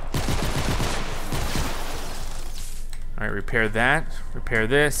 All right, repair that. Repair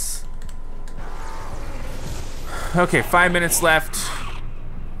this. Okay, 5 minutes left.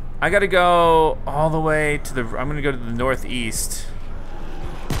 I gotta go all the way to the, I'm gonna go to the northeast.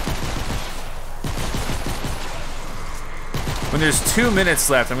 When there's 2 minutes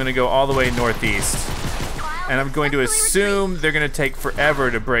left, I'm gonna go all the way northeast. And I'm going to assume they're gonna take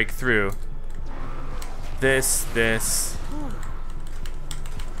forever to break through. This.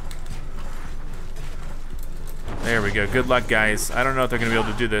 There we go, good luck guys. I don't know if they're gonna be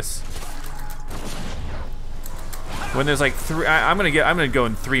able to do this. When there's like I'm gonna go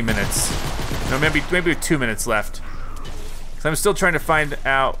in 3 minutes. No, maybe 2 minutes left. So I'm still trying to find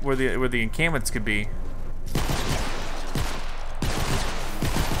out where the encampments could be.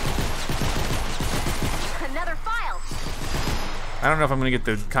 Another file. I don't know if I'm gonna get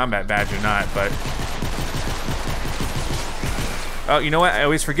the combat badge or not, but. Oh, you know what? I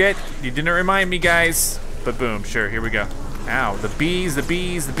always forget. You didn't remind me, guys. But boom, sure, here we go. Ow, the bees.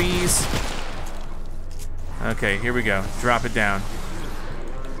 Okay, here we go. Drop it down.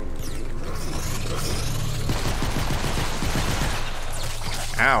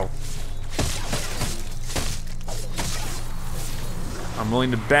 Ow. I'm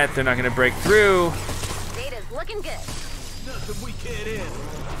willing to bet they're not gonna break through. Data's looking good. Nothing we can't handle.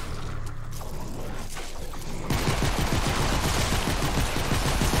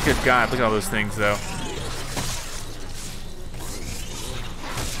 Good God, look at all those things though.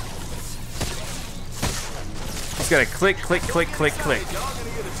 Just gotta click, click, click, click, click.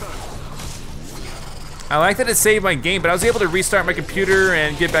 I like that it saved my game, but I was able to restart my computer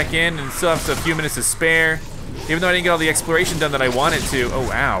and get back in and still have a few minutes to spare. Even though I didn't get all the exploration done that I wanted to.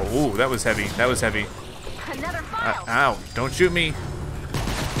 Oh, ow. Ooh, that was heavy. That was heavy. Another file. Ow. Don't shoot me.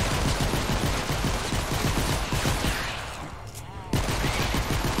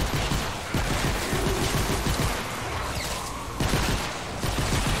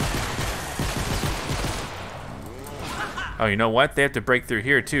 Oh, you know what? They have to break through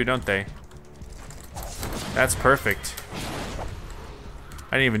here too, don't they? That's perfect.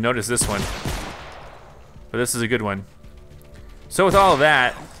 I didn't even notice this one. But this is a good one. So with all of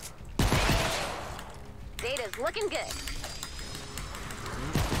that, Data's looking good.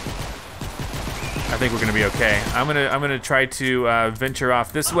 I think we're gonna be okay. I'm gonna try to venture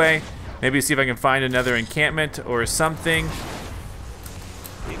off this way. Maybe see if I can find another encampment or something.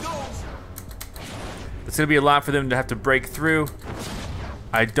 He goes. It's gonna be a lot for them to have to break through.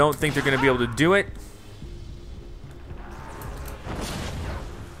 I don't think they're gonna be able to do it.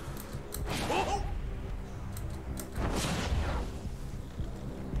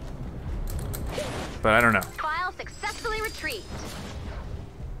 But I don't know. File successfully retrieved.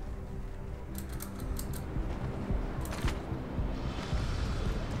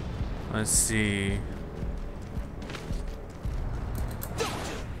 Let's see.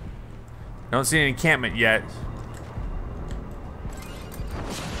 Don't see an encampment yet.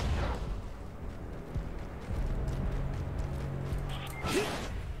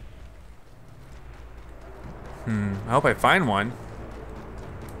 I hope I find one.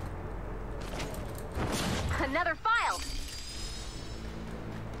 Another file.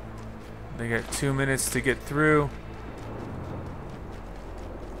 They got 2 minutes to get through.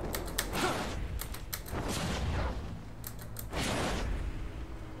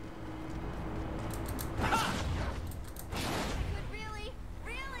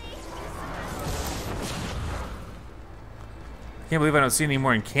 Can't believe I don't see any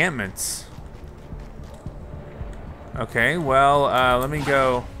more encampments. Okay, well, let me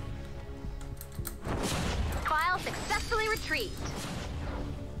go. File successfully retrieved.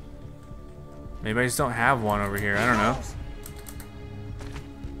 Maybe I just don't have one over here. I don't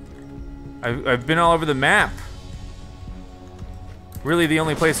know. I've been all over the map. Really, the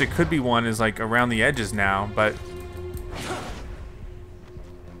only place there could be one is like around the edges now, but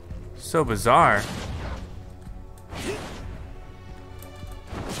so bizarre.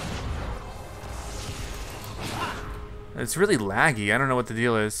 It's really laggy. I don't know what the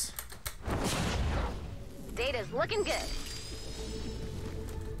deal is. Data's looking good.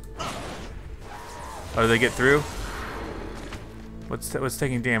 Oh, did they get through? What's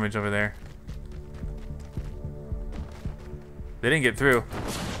taking damage over there? They didn't get through.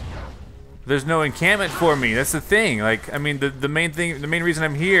 There's no encampment for me. That's the thing. Like, I mean, the main reason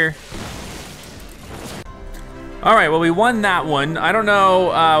I'm here. All right, well, we won that one. I don't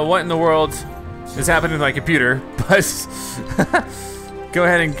know what in the world is happening to my computer, but go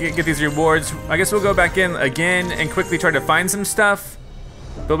ahead and get these rewards. I guess we'll go back in again and quickly try to find some stuff.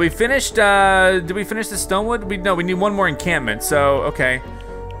 But we finished, did we finish the Stonewood? No, we need one more encampment, so okay.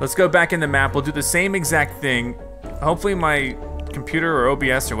 Let's go back in the map. We'll do the same exact thing. Hopefully my computer or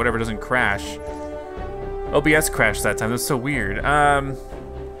OBS or whatever doesn't crash. OBS crashed that time, that's so weird.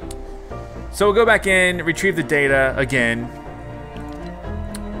 So we'll go back in, retrieve the data again,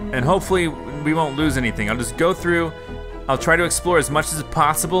 and hopefully we won't lose anything. I'll just go through, I'll try to explore as much as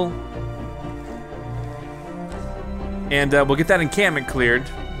possible, and we'll get that encampment cleared,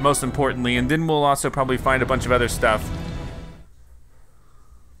 most importantly, and then we'll also probably find a bunch of other stuff.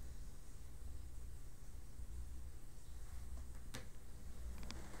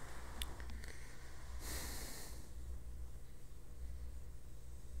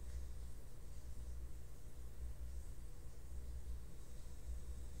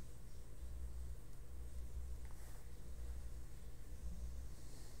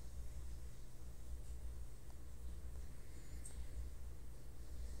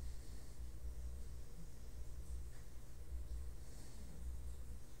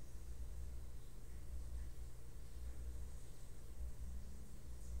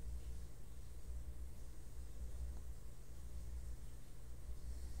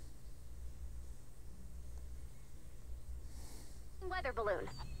 weather balloon.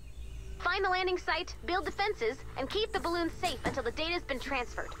 Find the landing site, build defenses, and keep the balloon safe until the data's been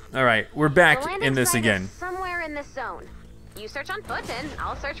transferred. All right, we're back The landing in this site again. is somewhere in this zone. You search on foot and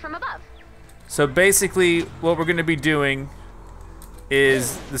I'll search from above. So basically, what we're gonna be doing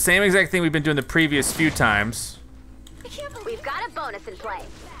is the same exact thing we've been doing the previous few times. We've got a bonus in play.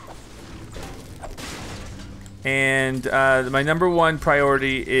 And my number one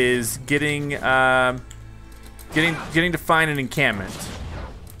priority is getting to find an encampment.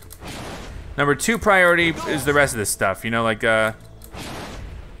 Number two priority is the rest of this stuff, you know, like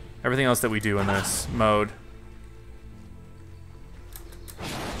everything else that we do in this mode.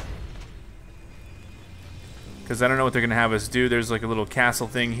 Because I don't know what they're gonna have us do. There's like a little castle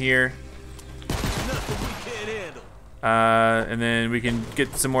thing here. Nothing we can't handle. And then we can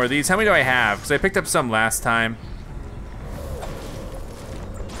get some more of these. How many do I have? Because I picked up some last time.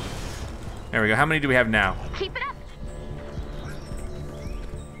 There we go. How many do we have now? Keep it up.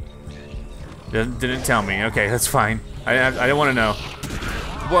 Didn't tell me. Okay, that's fine. I don't want to know.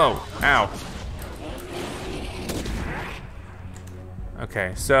 Whoa! Ow.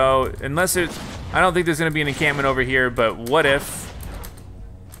 Okay, so unless it, I don't think there's gonna be an encampment over here. But what if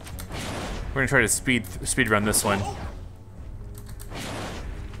we're gonna try to speed run this one?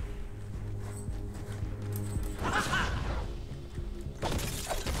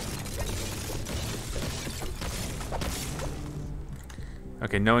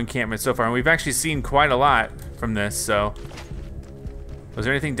 Okay, no encampment so far, and we've actually seen quite a lot from this, so. Was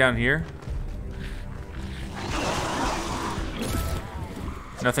there anything down here?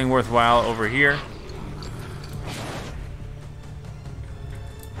 Nothing worthwhile over here.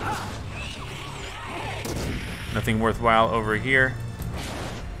 Nothing worthwhile over here.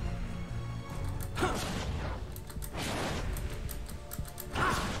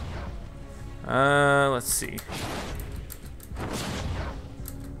 Let's see.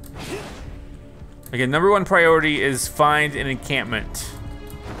 Again, number one priority is find an encampment.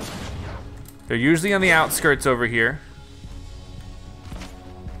 They're usually on the outskirts over here.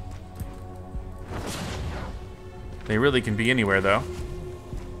 They really can be anywhere, though.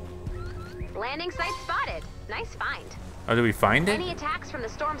 Landing site spotted. Nice find. Oh, did we find it? Any attacks from the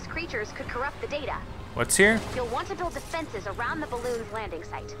storm's creatures could corrupt the data. What's here? You'll want to build defenses around the balloon's landing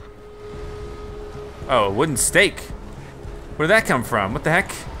site. Oh, a wooden stake. Where did that come from? What the heck?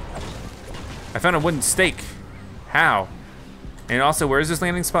 I found a wooden stake. How? And also, where is this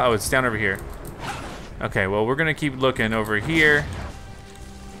landing spot? Oh, it's down over here. Okay, well, we're gonna keep looking over here.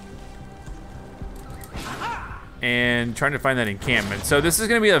 And trying to find that encampment. So this is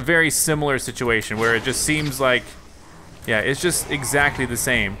gonna be a very similar situation where it just seems like, yeah, it's just exactly the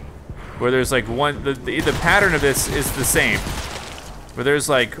same. Where there's like one, the pattern of this is the same. Where there's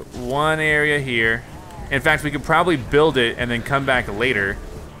like one area here. In fact, we could probably build it and then come back later.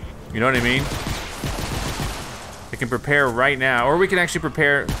 You know what I mean? We can prepare right now, or we can actually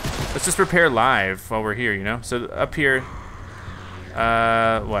prepare, let's just prepare live while we're here, you know? So up here,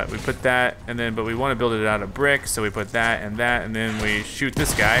 what, we put that, and then, but we want to build it out of brick, so we put that, and then we shoot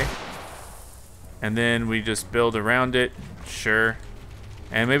this guy. And then we just build around it, sure.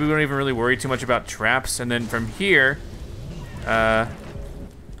 And maybe we don't even really worry too much about traps. And then from here, there's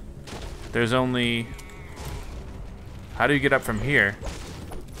only, how do you get up from here?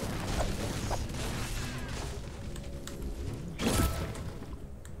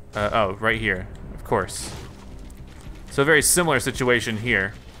 Oh, right here, of course. So a very similar situation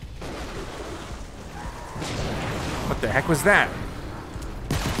here. What the heck was that?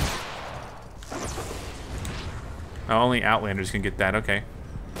 Oh, only Outlanders can get that, okay.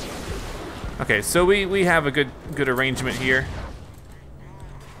 Okay, so we have a good arrangement here.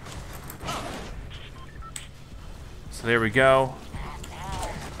 So there we go.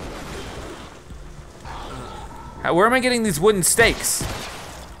 Where am I getting these wooden stakes?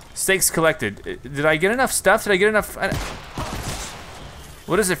 Stakes collected. Did I get enough stuff? Did I get enough?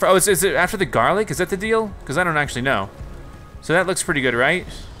 What is it for? Oh, is it after the garlic? Is that the deal? Because I don't actually know. So that looks pretty good, right?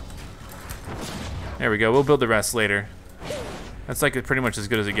 There we go. We'll build the rest later. That's like pretty much as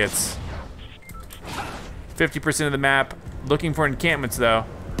good as it gets. 50% of the map. Looking for encampments, though.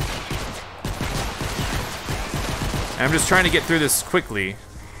 And I'm just trying to get through this quickly.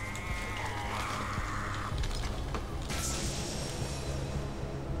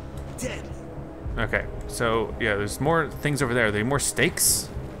 Dead. Okay, so yeah, there's more things over there. Are there more stakes?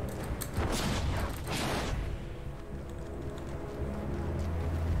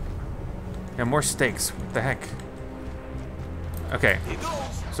 Yeah, more stakes. What the heck? Okay, Here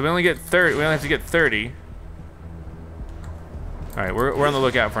goes. so we only get 30. We only have to get 30. All right, we're on the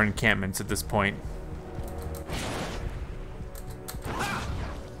lookout for encampments at this point.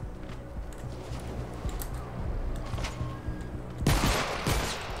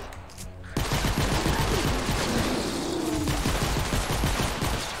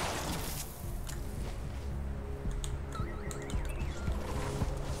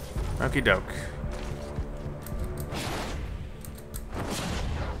 Okie doke.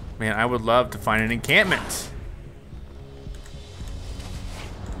 Man, I would love to find an encampment.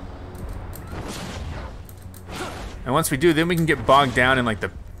 And once we do, then we can get bogged down in like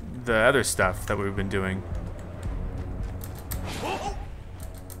the other stuff that we've been doing.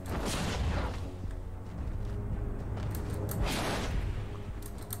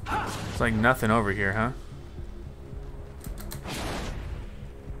 It's like nothing over here, huh?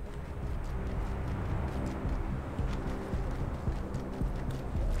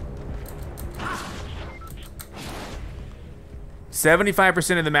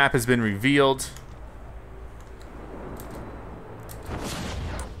 "75% of the map has been revealed.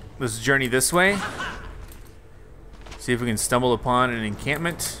 Let's journey this way. See if we can stumble upon an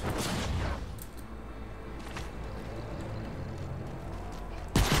encampment."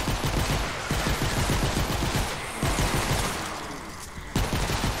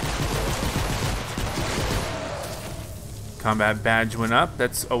 Combat badge went up.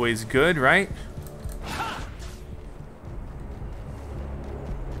 That's always good, right?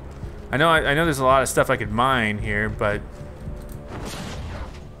 I know there's a lot of stuff I could mine here, but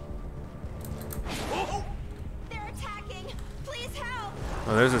They're attacking. Please help.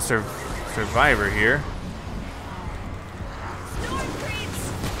 well, there's a survivor here. Storm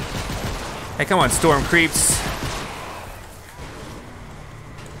creeps. Hey, come on, storm creeps.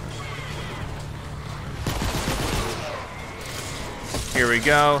 Here we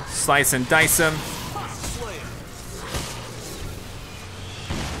go. Slice and dice them.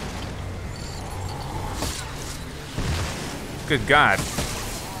 Good God.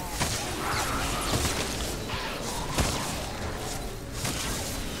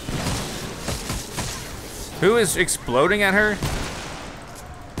 Who is exploding at her?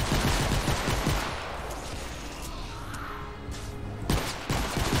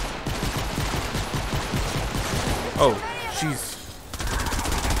 Oh, jeez.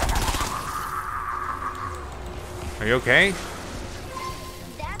 Are you okay?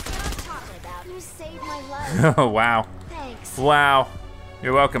 That's what I'm talking about. You saved my life. Oh, wow. Thanks. Wow.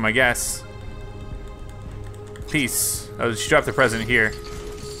 You're welcome, I guess. Peace. Oh, she dropped the present here.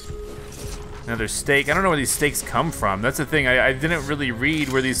 Another steak. I don't know where these steaks come from. That's the thing. I didn't really read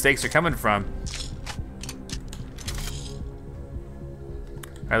where these steaks are coming from.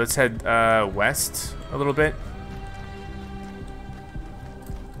 All right, let's head west a little bit.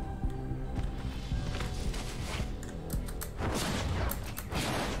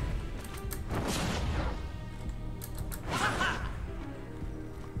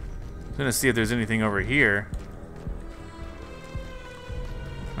 I'm gonna see if there's anything over here.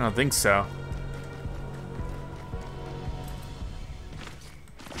 I don't think so.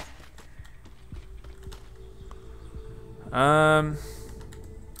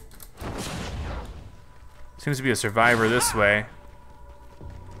 Seems to be a survivor this way.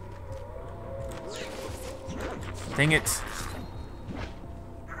 Dang it.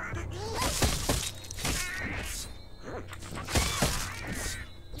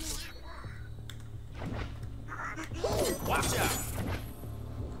 Watch out.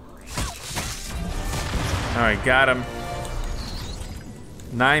 All right, got him.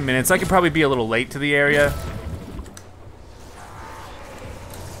 9 minutes. I could probably be a little late to the area.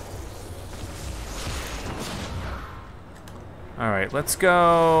 All right, let's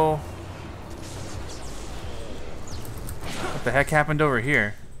go. What the heck happened over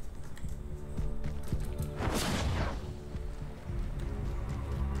here?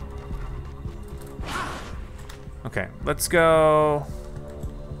 Okay, let's go.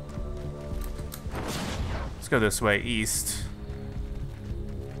 Let's go this way, east.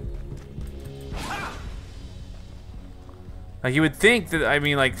 Like, you would think that, I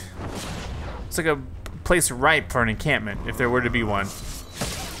mean, like, it's like a place ripe for an encampment, if there were to be one.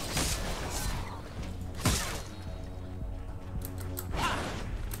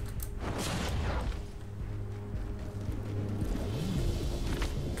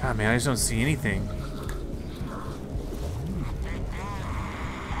 God, man, I just don't see anything.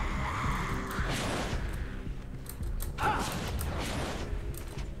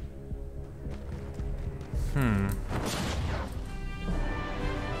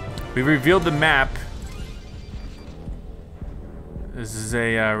 We revealed the map. This is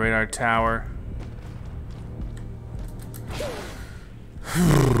a radar tower.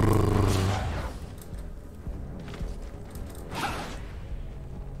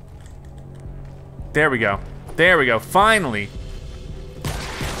 There we go. There we go. Finally.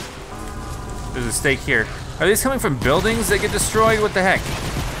 There's a stake here. Are these coming from buildings that get destroyed? What the heck?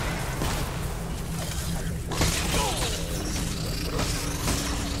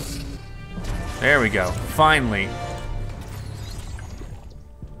 There we go. Finally.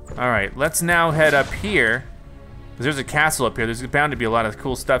 Alright, let's now head up here. Because there's a castle up here. There's bound to be a lot of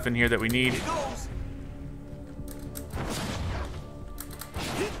cool stuff in here that we need. Here goes.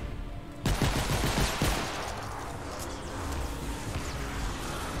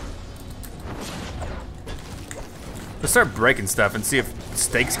 Let's start breaking stuff and see if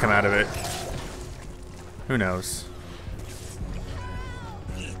stakes come out of it. Who knows?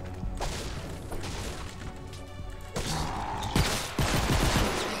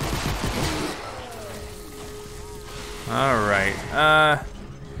 Alright,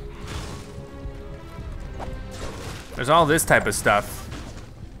 there's all this type of stuff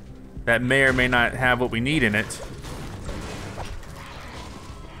that may or may not have what we need in it.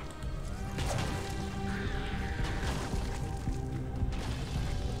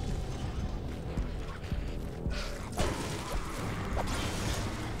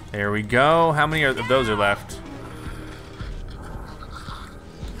 There we go. How many of those are left?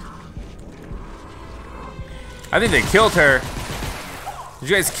 I think they killed her. Did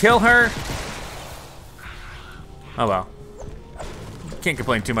you guys kill her? Oh well. Can't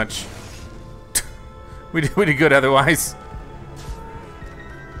complain too much. we did good otherwise.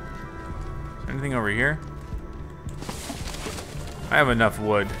 Anything over here? I have enough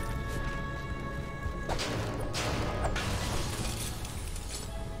wood.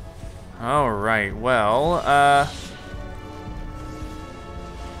 All right, well,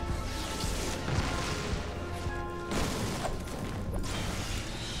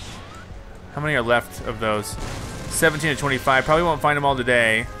 how many are left of those? 17 to 25. Probably won't find them all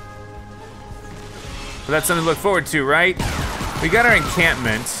today. But that's something to look forward to, right? We got our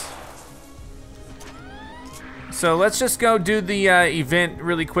encampment. So let's just go do the event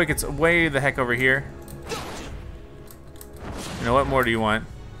really quick. It's way the heck over here. You know, what more do you want?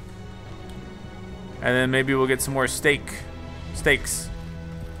 And then maybe we'll get some more steaks.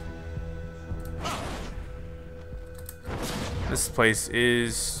 This place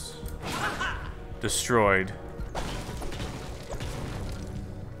is destroyed.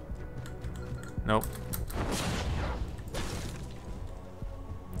 Nope.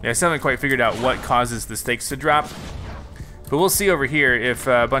 Yeah, I still haven't quite figured out what causes the steaks to drop. But we'll see over here if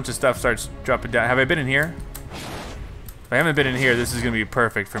a bunch of stuff starts dropping down. Have I been in here? If I haven't been in here, this is gonna be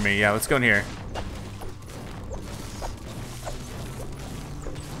perfect for me. Yeah, let's go in here.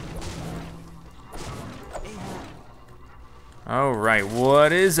 All right,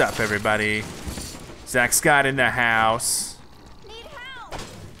 what is up, everybody? ZackScott in the house. Need help.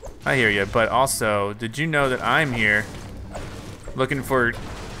 I hear you, but also, did you know that I'm here looking for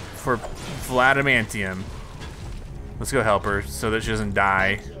Vladamantium? Let's go help her so that she doesn't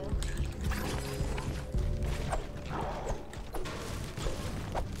die.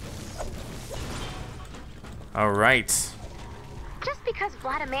 All right. Just because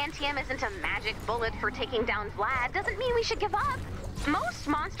Vladamantium isn't a magic bullet for taking down Vlad doesn't mean we should give up. Most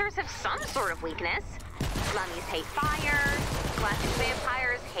monsters have some sort of weakness. Mummies hate fire, classic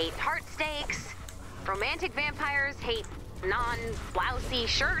vampires hate heart steaks, romantic vampires hate non-blousy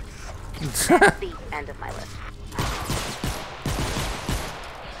shirts. That's the end of my list.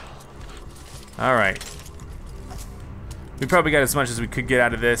 All right. We probably got as much as we could get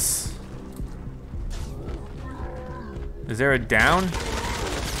out of this. Is there a down?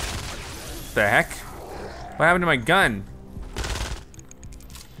 The heck? What happened to my gun?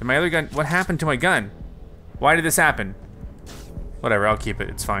 Did my other gun, what happened to my gun? Why did this happen? Whatever, I'll keep it,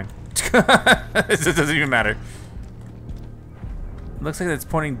 it's fine. It doesn't even matter. It looks like it's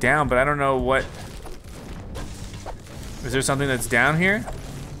pointing down, but I don't know what. Is there something that's down here?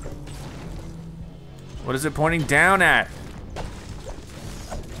 What is it pointing down at?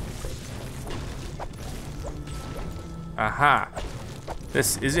 Aha.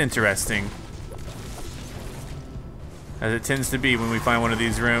 This is interesting. As it tends to be when we find one of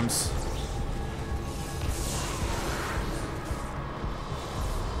these rooms.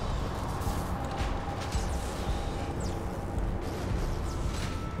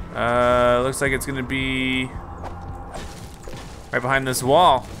 Looks like it's gonna be right behind this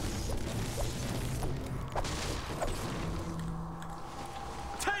wall.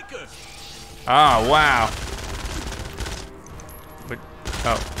 Take her. Oh, wow. But,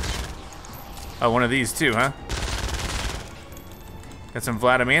 oh, one of these too, huh? Got some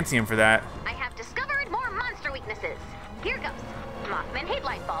Vladamantium for that. I have discovered more monster weaknesses. Here goes. Mothmen hate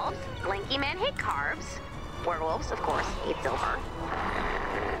light bulbs. Blinky men hate carbs. Werewolves, of course, hate silver.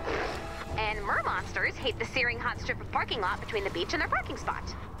 And mermonsters hate the searing hot strip of parking lot between the beach and their parking spot.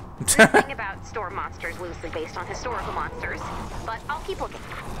 There's a thing about storm monsters loosely based on historical monsters, but I'll keep looking.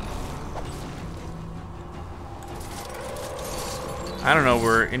 I don't know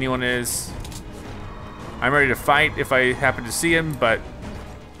where anyone is. I'm ready to fight if I happen to see him, but...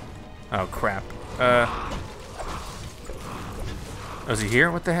 Oh, crap. Oh, is he here?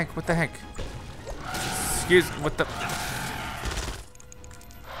 What the heck? What the heck? Excuse... What the...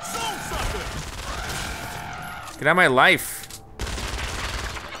 Get out of my life.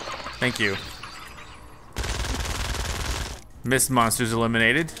 Thank you. Mist monsters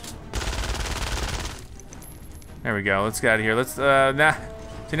eliminated. There we go. Let's get out of here. Let's, nah.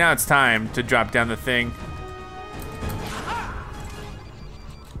 So now it's time to drop down the thing.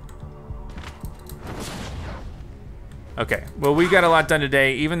 Okay. Well, we got a lot done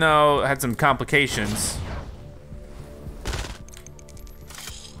today, even though I had some complications.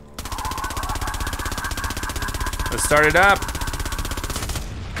 Let's start it up.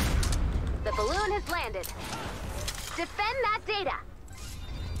 The balloon has landed. Defend that data.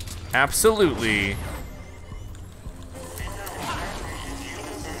 Absolutely.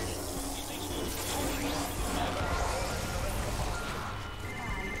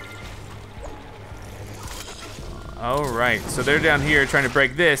 All right, so they're down here trying to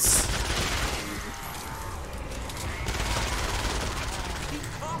break this.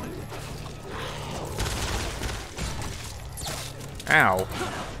 Ow.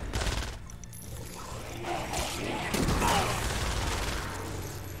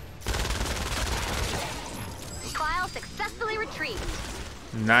 File successfully retrieved.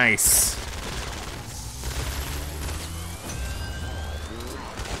 Nice.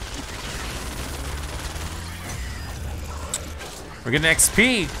 We're getting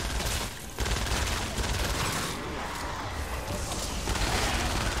XP.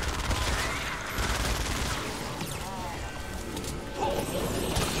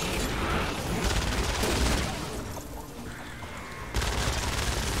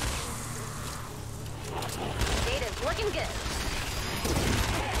 Data's looking good.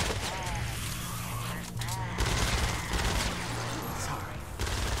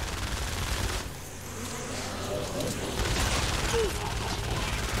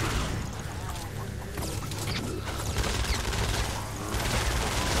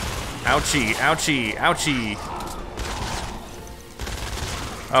 Ouchie, ouchie, ouchie.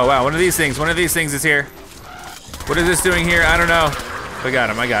 Oh wow, one of these things is here. What is this doing here? I don't know. I got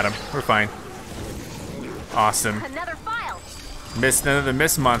him, We're fine. Awesome. Another file. Missed another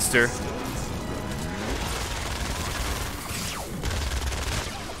mist monster.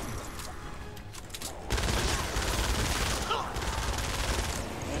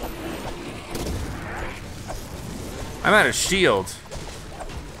 I'm out of shield.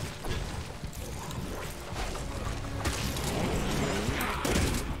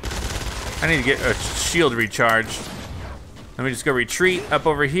 I need to get a shield recharge. Let me just go retreat up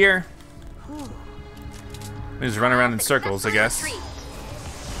over here. Let me just run around in circles, I guess.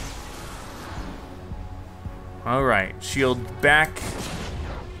 All right, shield back.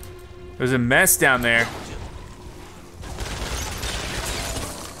 There's a mess down there.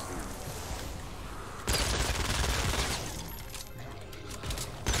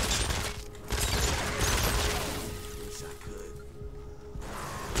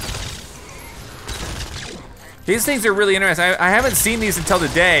 These things are really interesting. I haven't seen these until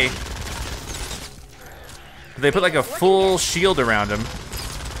today. They put like a full shield around them.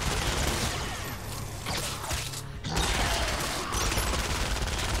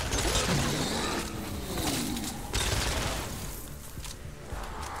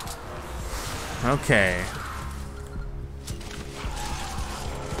 Okay.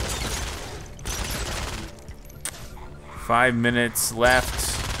 Five minutes left.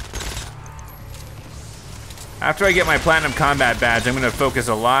 After I get my Platinum Combat Badge, I'm gonna focus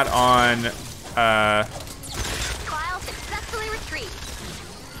a lot on, File successfully retrieved.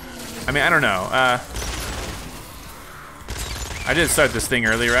 I mean, I don't know, I did start this thing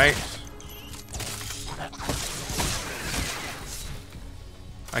early, right?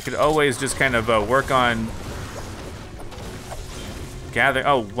 I could always just kind of work on gather.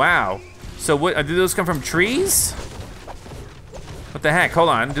 Oh, wow. So what, do those come from trees? What the heck, hold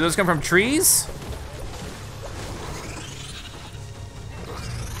on. Do those come from trees?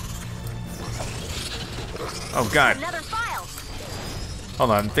 Oh God. Another file.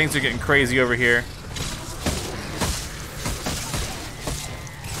 Hold on, things are getting crazy over here.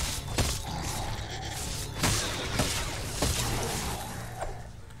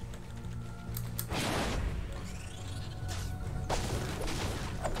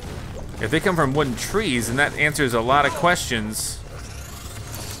 If they come from wooden trees, then that answers a lot of questions.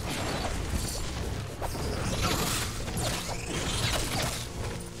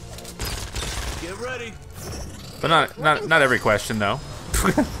 Get ready. But not every question though.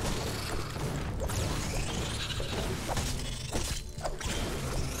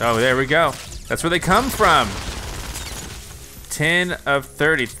 Oh, there we go. That's where they come from. 10 of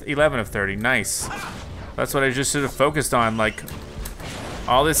 30, 11 of 30, nice. That's what I just should have focused on, like,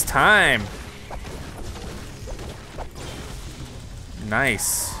 all this time.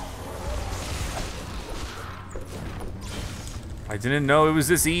 Nice. I didn't know it was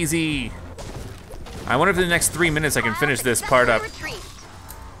this easy. I wonder if in the next 3 minutes I can finish this part up.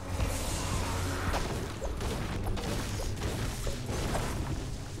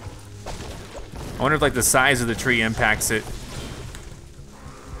 I wonder if like the size of the tree impacts it.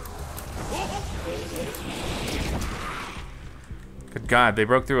 Good God, they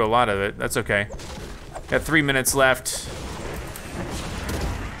broke through a lot of it. That's okay. Got 3 minutes left.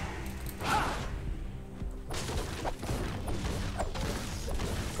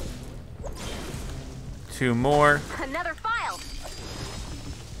 Two more. Another file.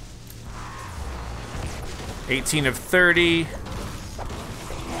 18 of 30.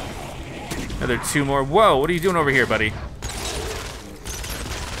 Another 2 more. Whoa, what are you doing over here, buddy?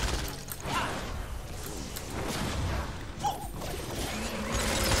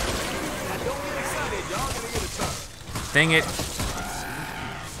 Dang it.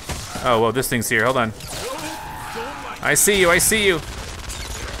 Oh, whoa, this thing's here. Hold on. I see you, I see you.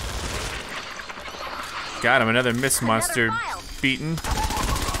 Got him, another mist monster beaten.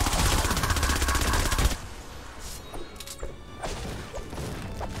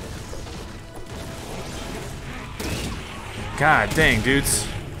 God dang, dudes.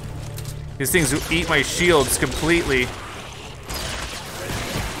 These things eat my shields completely.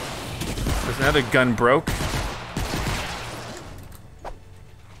 There's another gun broke.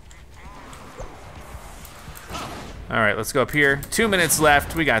 All right, let's go up here. 2 minutes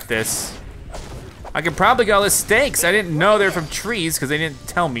left, we got this. I could probably get all the stakes. I didn't know they're from trees because they didn't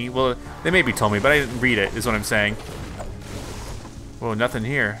tell me. Well, they maybe told me, but I didn't read it, is what I'm saying. Whoa, nothing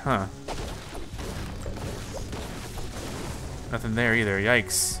here, huh? Nothing there either,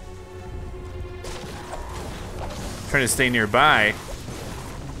 yikes. Trying to stay nearby.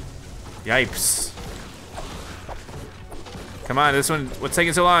 Yipes. Come on, this one, what's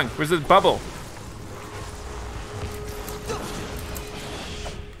taking so long? Where's the bubble?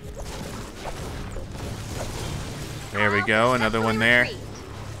 There we go, another one there.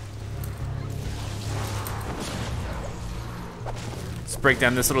 Let's break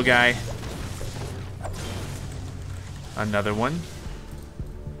down this little guy. Another one.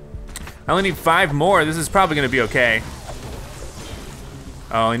 I only need 5 more. This is probably gonna be okay.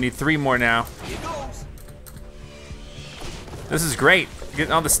 Oh, I need 3 more now. This is great.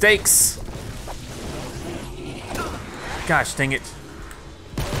 Getting all the stakes. Gosh, dang it.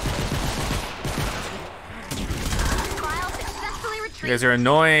 You guys are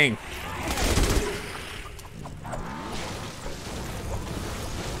annoying.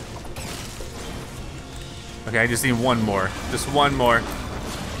 Okay, I just need 1 more. Just 1 more.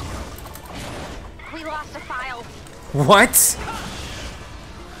 We lost a file. What?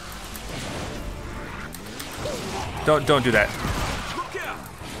 Don't do that.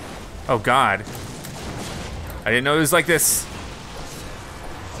 Oh God. I didn't know it was like this.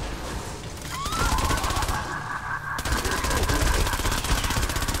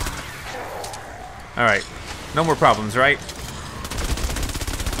 All right, no more problems, right?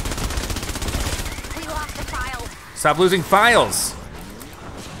 We lost a file. Stop losing files.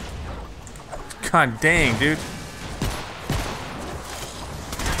 God dang, dude.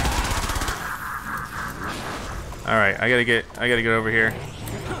 All right, I gotta get over here.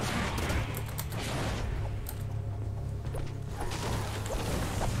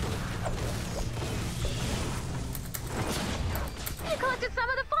 You collected some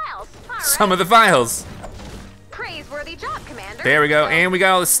of the files. All right. Some of the files. Praiseworthy job, Commander. There we go, and we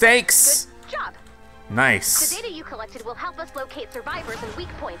got all the stakes. Good job. Nice. The data you collected will help us locate survivors and weak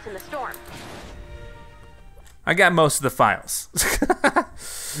points in the storm. I got most of the files.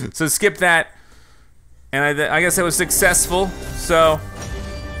 So skip that. And I guess I was successful, so.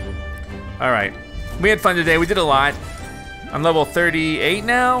 All right, we had fun today, we did a lot. I'm level 38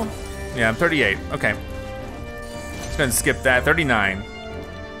 now? Yeah, I'm 38, okay. Just gonna skip that, 39.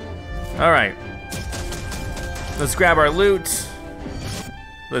 All right, let's grab our loot.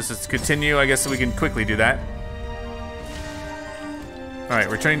 Let's just continue, I guess we can quickly do that. All right,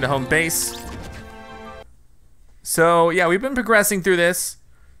 returning to home base. So yeah, we've been progressing through this.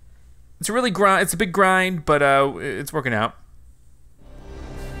 It's a really grind. It's a big grind, but it's working out.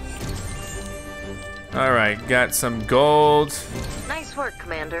 All right, got some gold. Nice Nice work,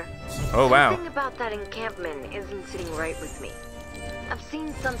 Commander. Oh, wow. Something about that encampment isn't sitting right with me. I've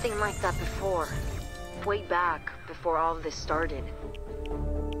seen something like that before. Way back, before all of this started.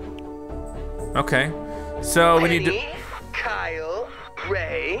 Okay. So we need to... Penny, Kyle,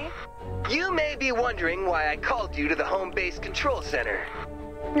 Ray, you may be wondering why I called you to the home base control center.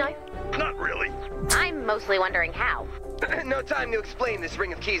 No, Not really. I'm mostly wondering how. No time to explain this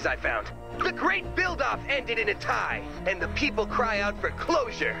ring of keys I found. The great build-off ended in a tie, and the people cry out for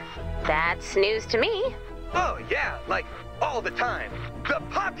closure. That's news to me. Oh yeah, like all the time. The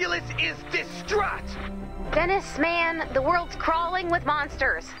populace is distraught. Dennis, man, the world's crawling with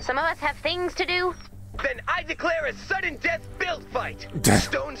monsters. Some of us have things to do. Then I declare a sudden death build fight.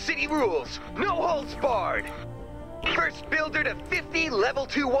 Stone City rules. No holds barred. First builder to 50 level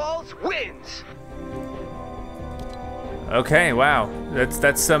 2 walls wins. Okay, wow.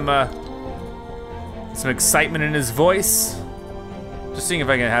 That's some excitement in his voice. Just seeing if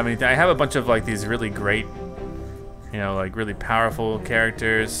I can have anything. I have a bunch of like these really great, you know, like really powerful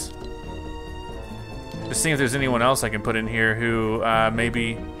characters. Just seeing if there's anyone else I can put in here who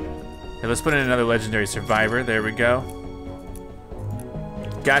maybe. Hey, let's put in another legendary survivor. There we go.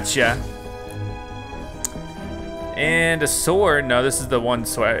 Gotcha. And a sword. No, this is the one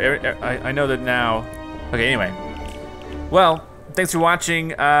sword. I know that now. Okay, anyway. Well, thanks for watching.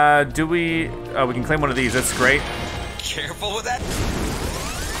 We can claim one of these. That's great. Careful with that.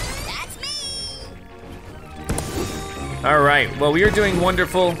 That's me. All right. Well, we are doing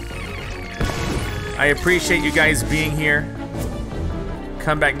wonderful. I appreciate you guys being here.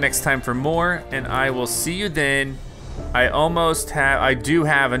 Come back next time for more, and I will see you then. I do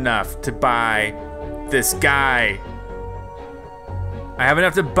have enough to buy this guy. I have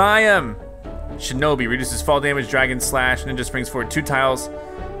enough to buy him. Shinobi reduces fall damage, dragon slash, ninja springs forward 2 tiles,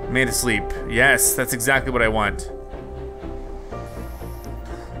 made to sleep. Yes, that's exactly what I want.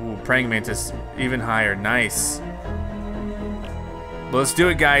 Ooh, praying mantis, even higher, nice. Well, let's do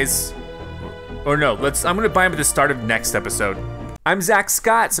it, guys. Or no, I'm gonna buy him at the start of next episode. I'm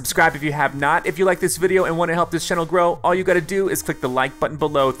ZackScott. Subscribe if you have not. If you like this video and want to help this channel grow, all you gotta do is click the like button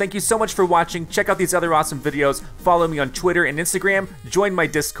below. Thank you so much for watching. Check out these other awesome videos. Follow me on Twitter and Instagram. Join my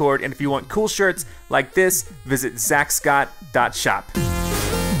Discord. And if you want cool shirts like this, visit ZackScott.shop.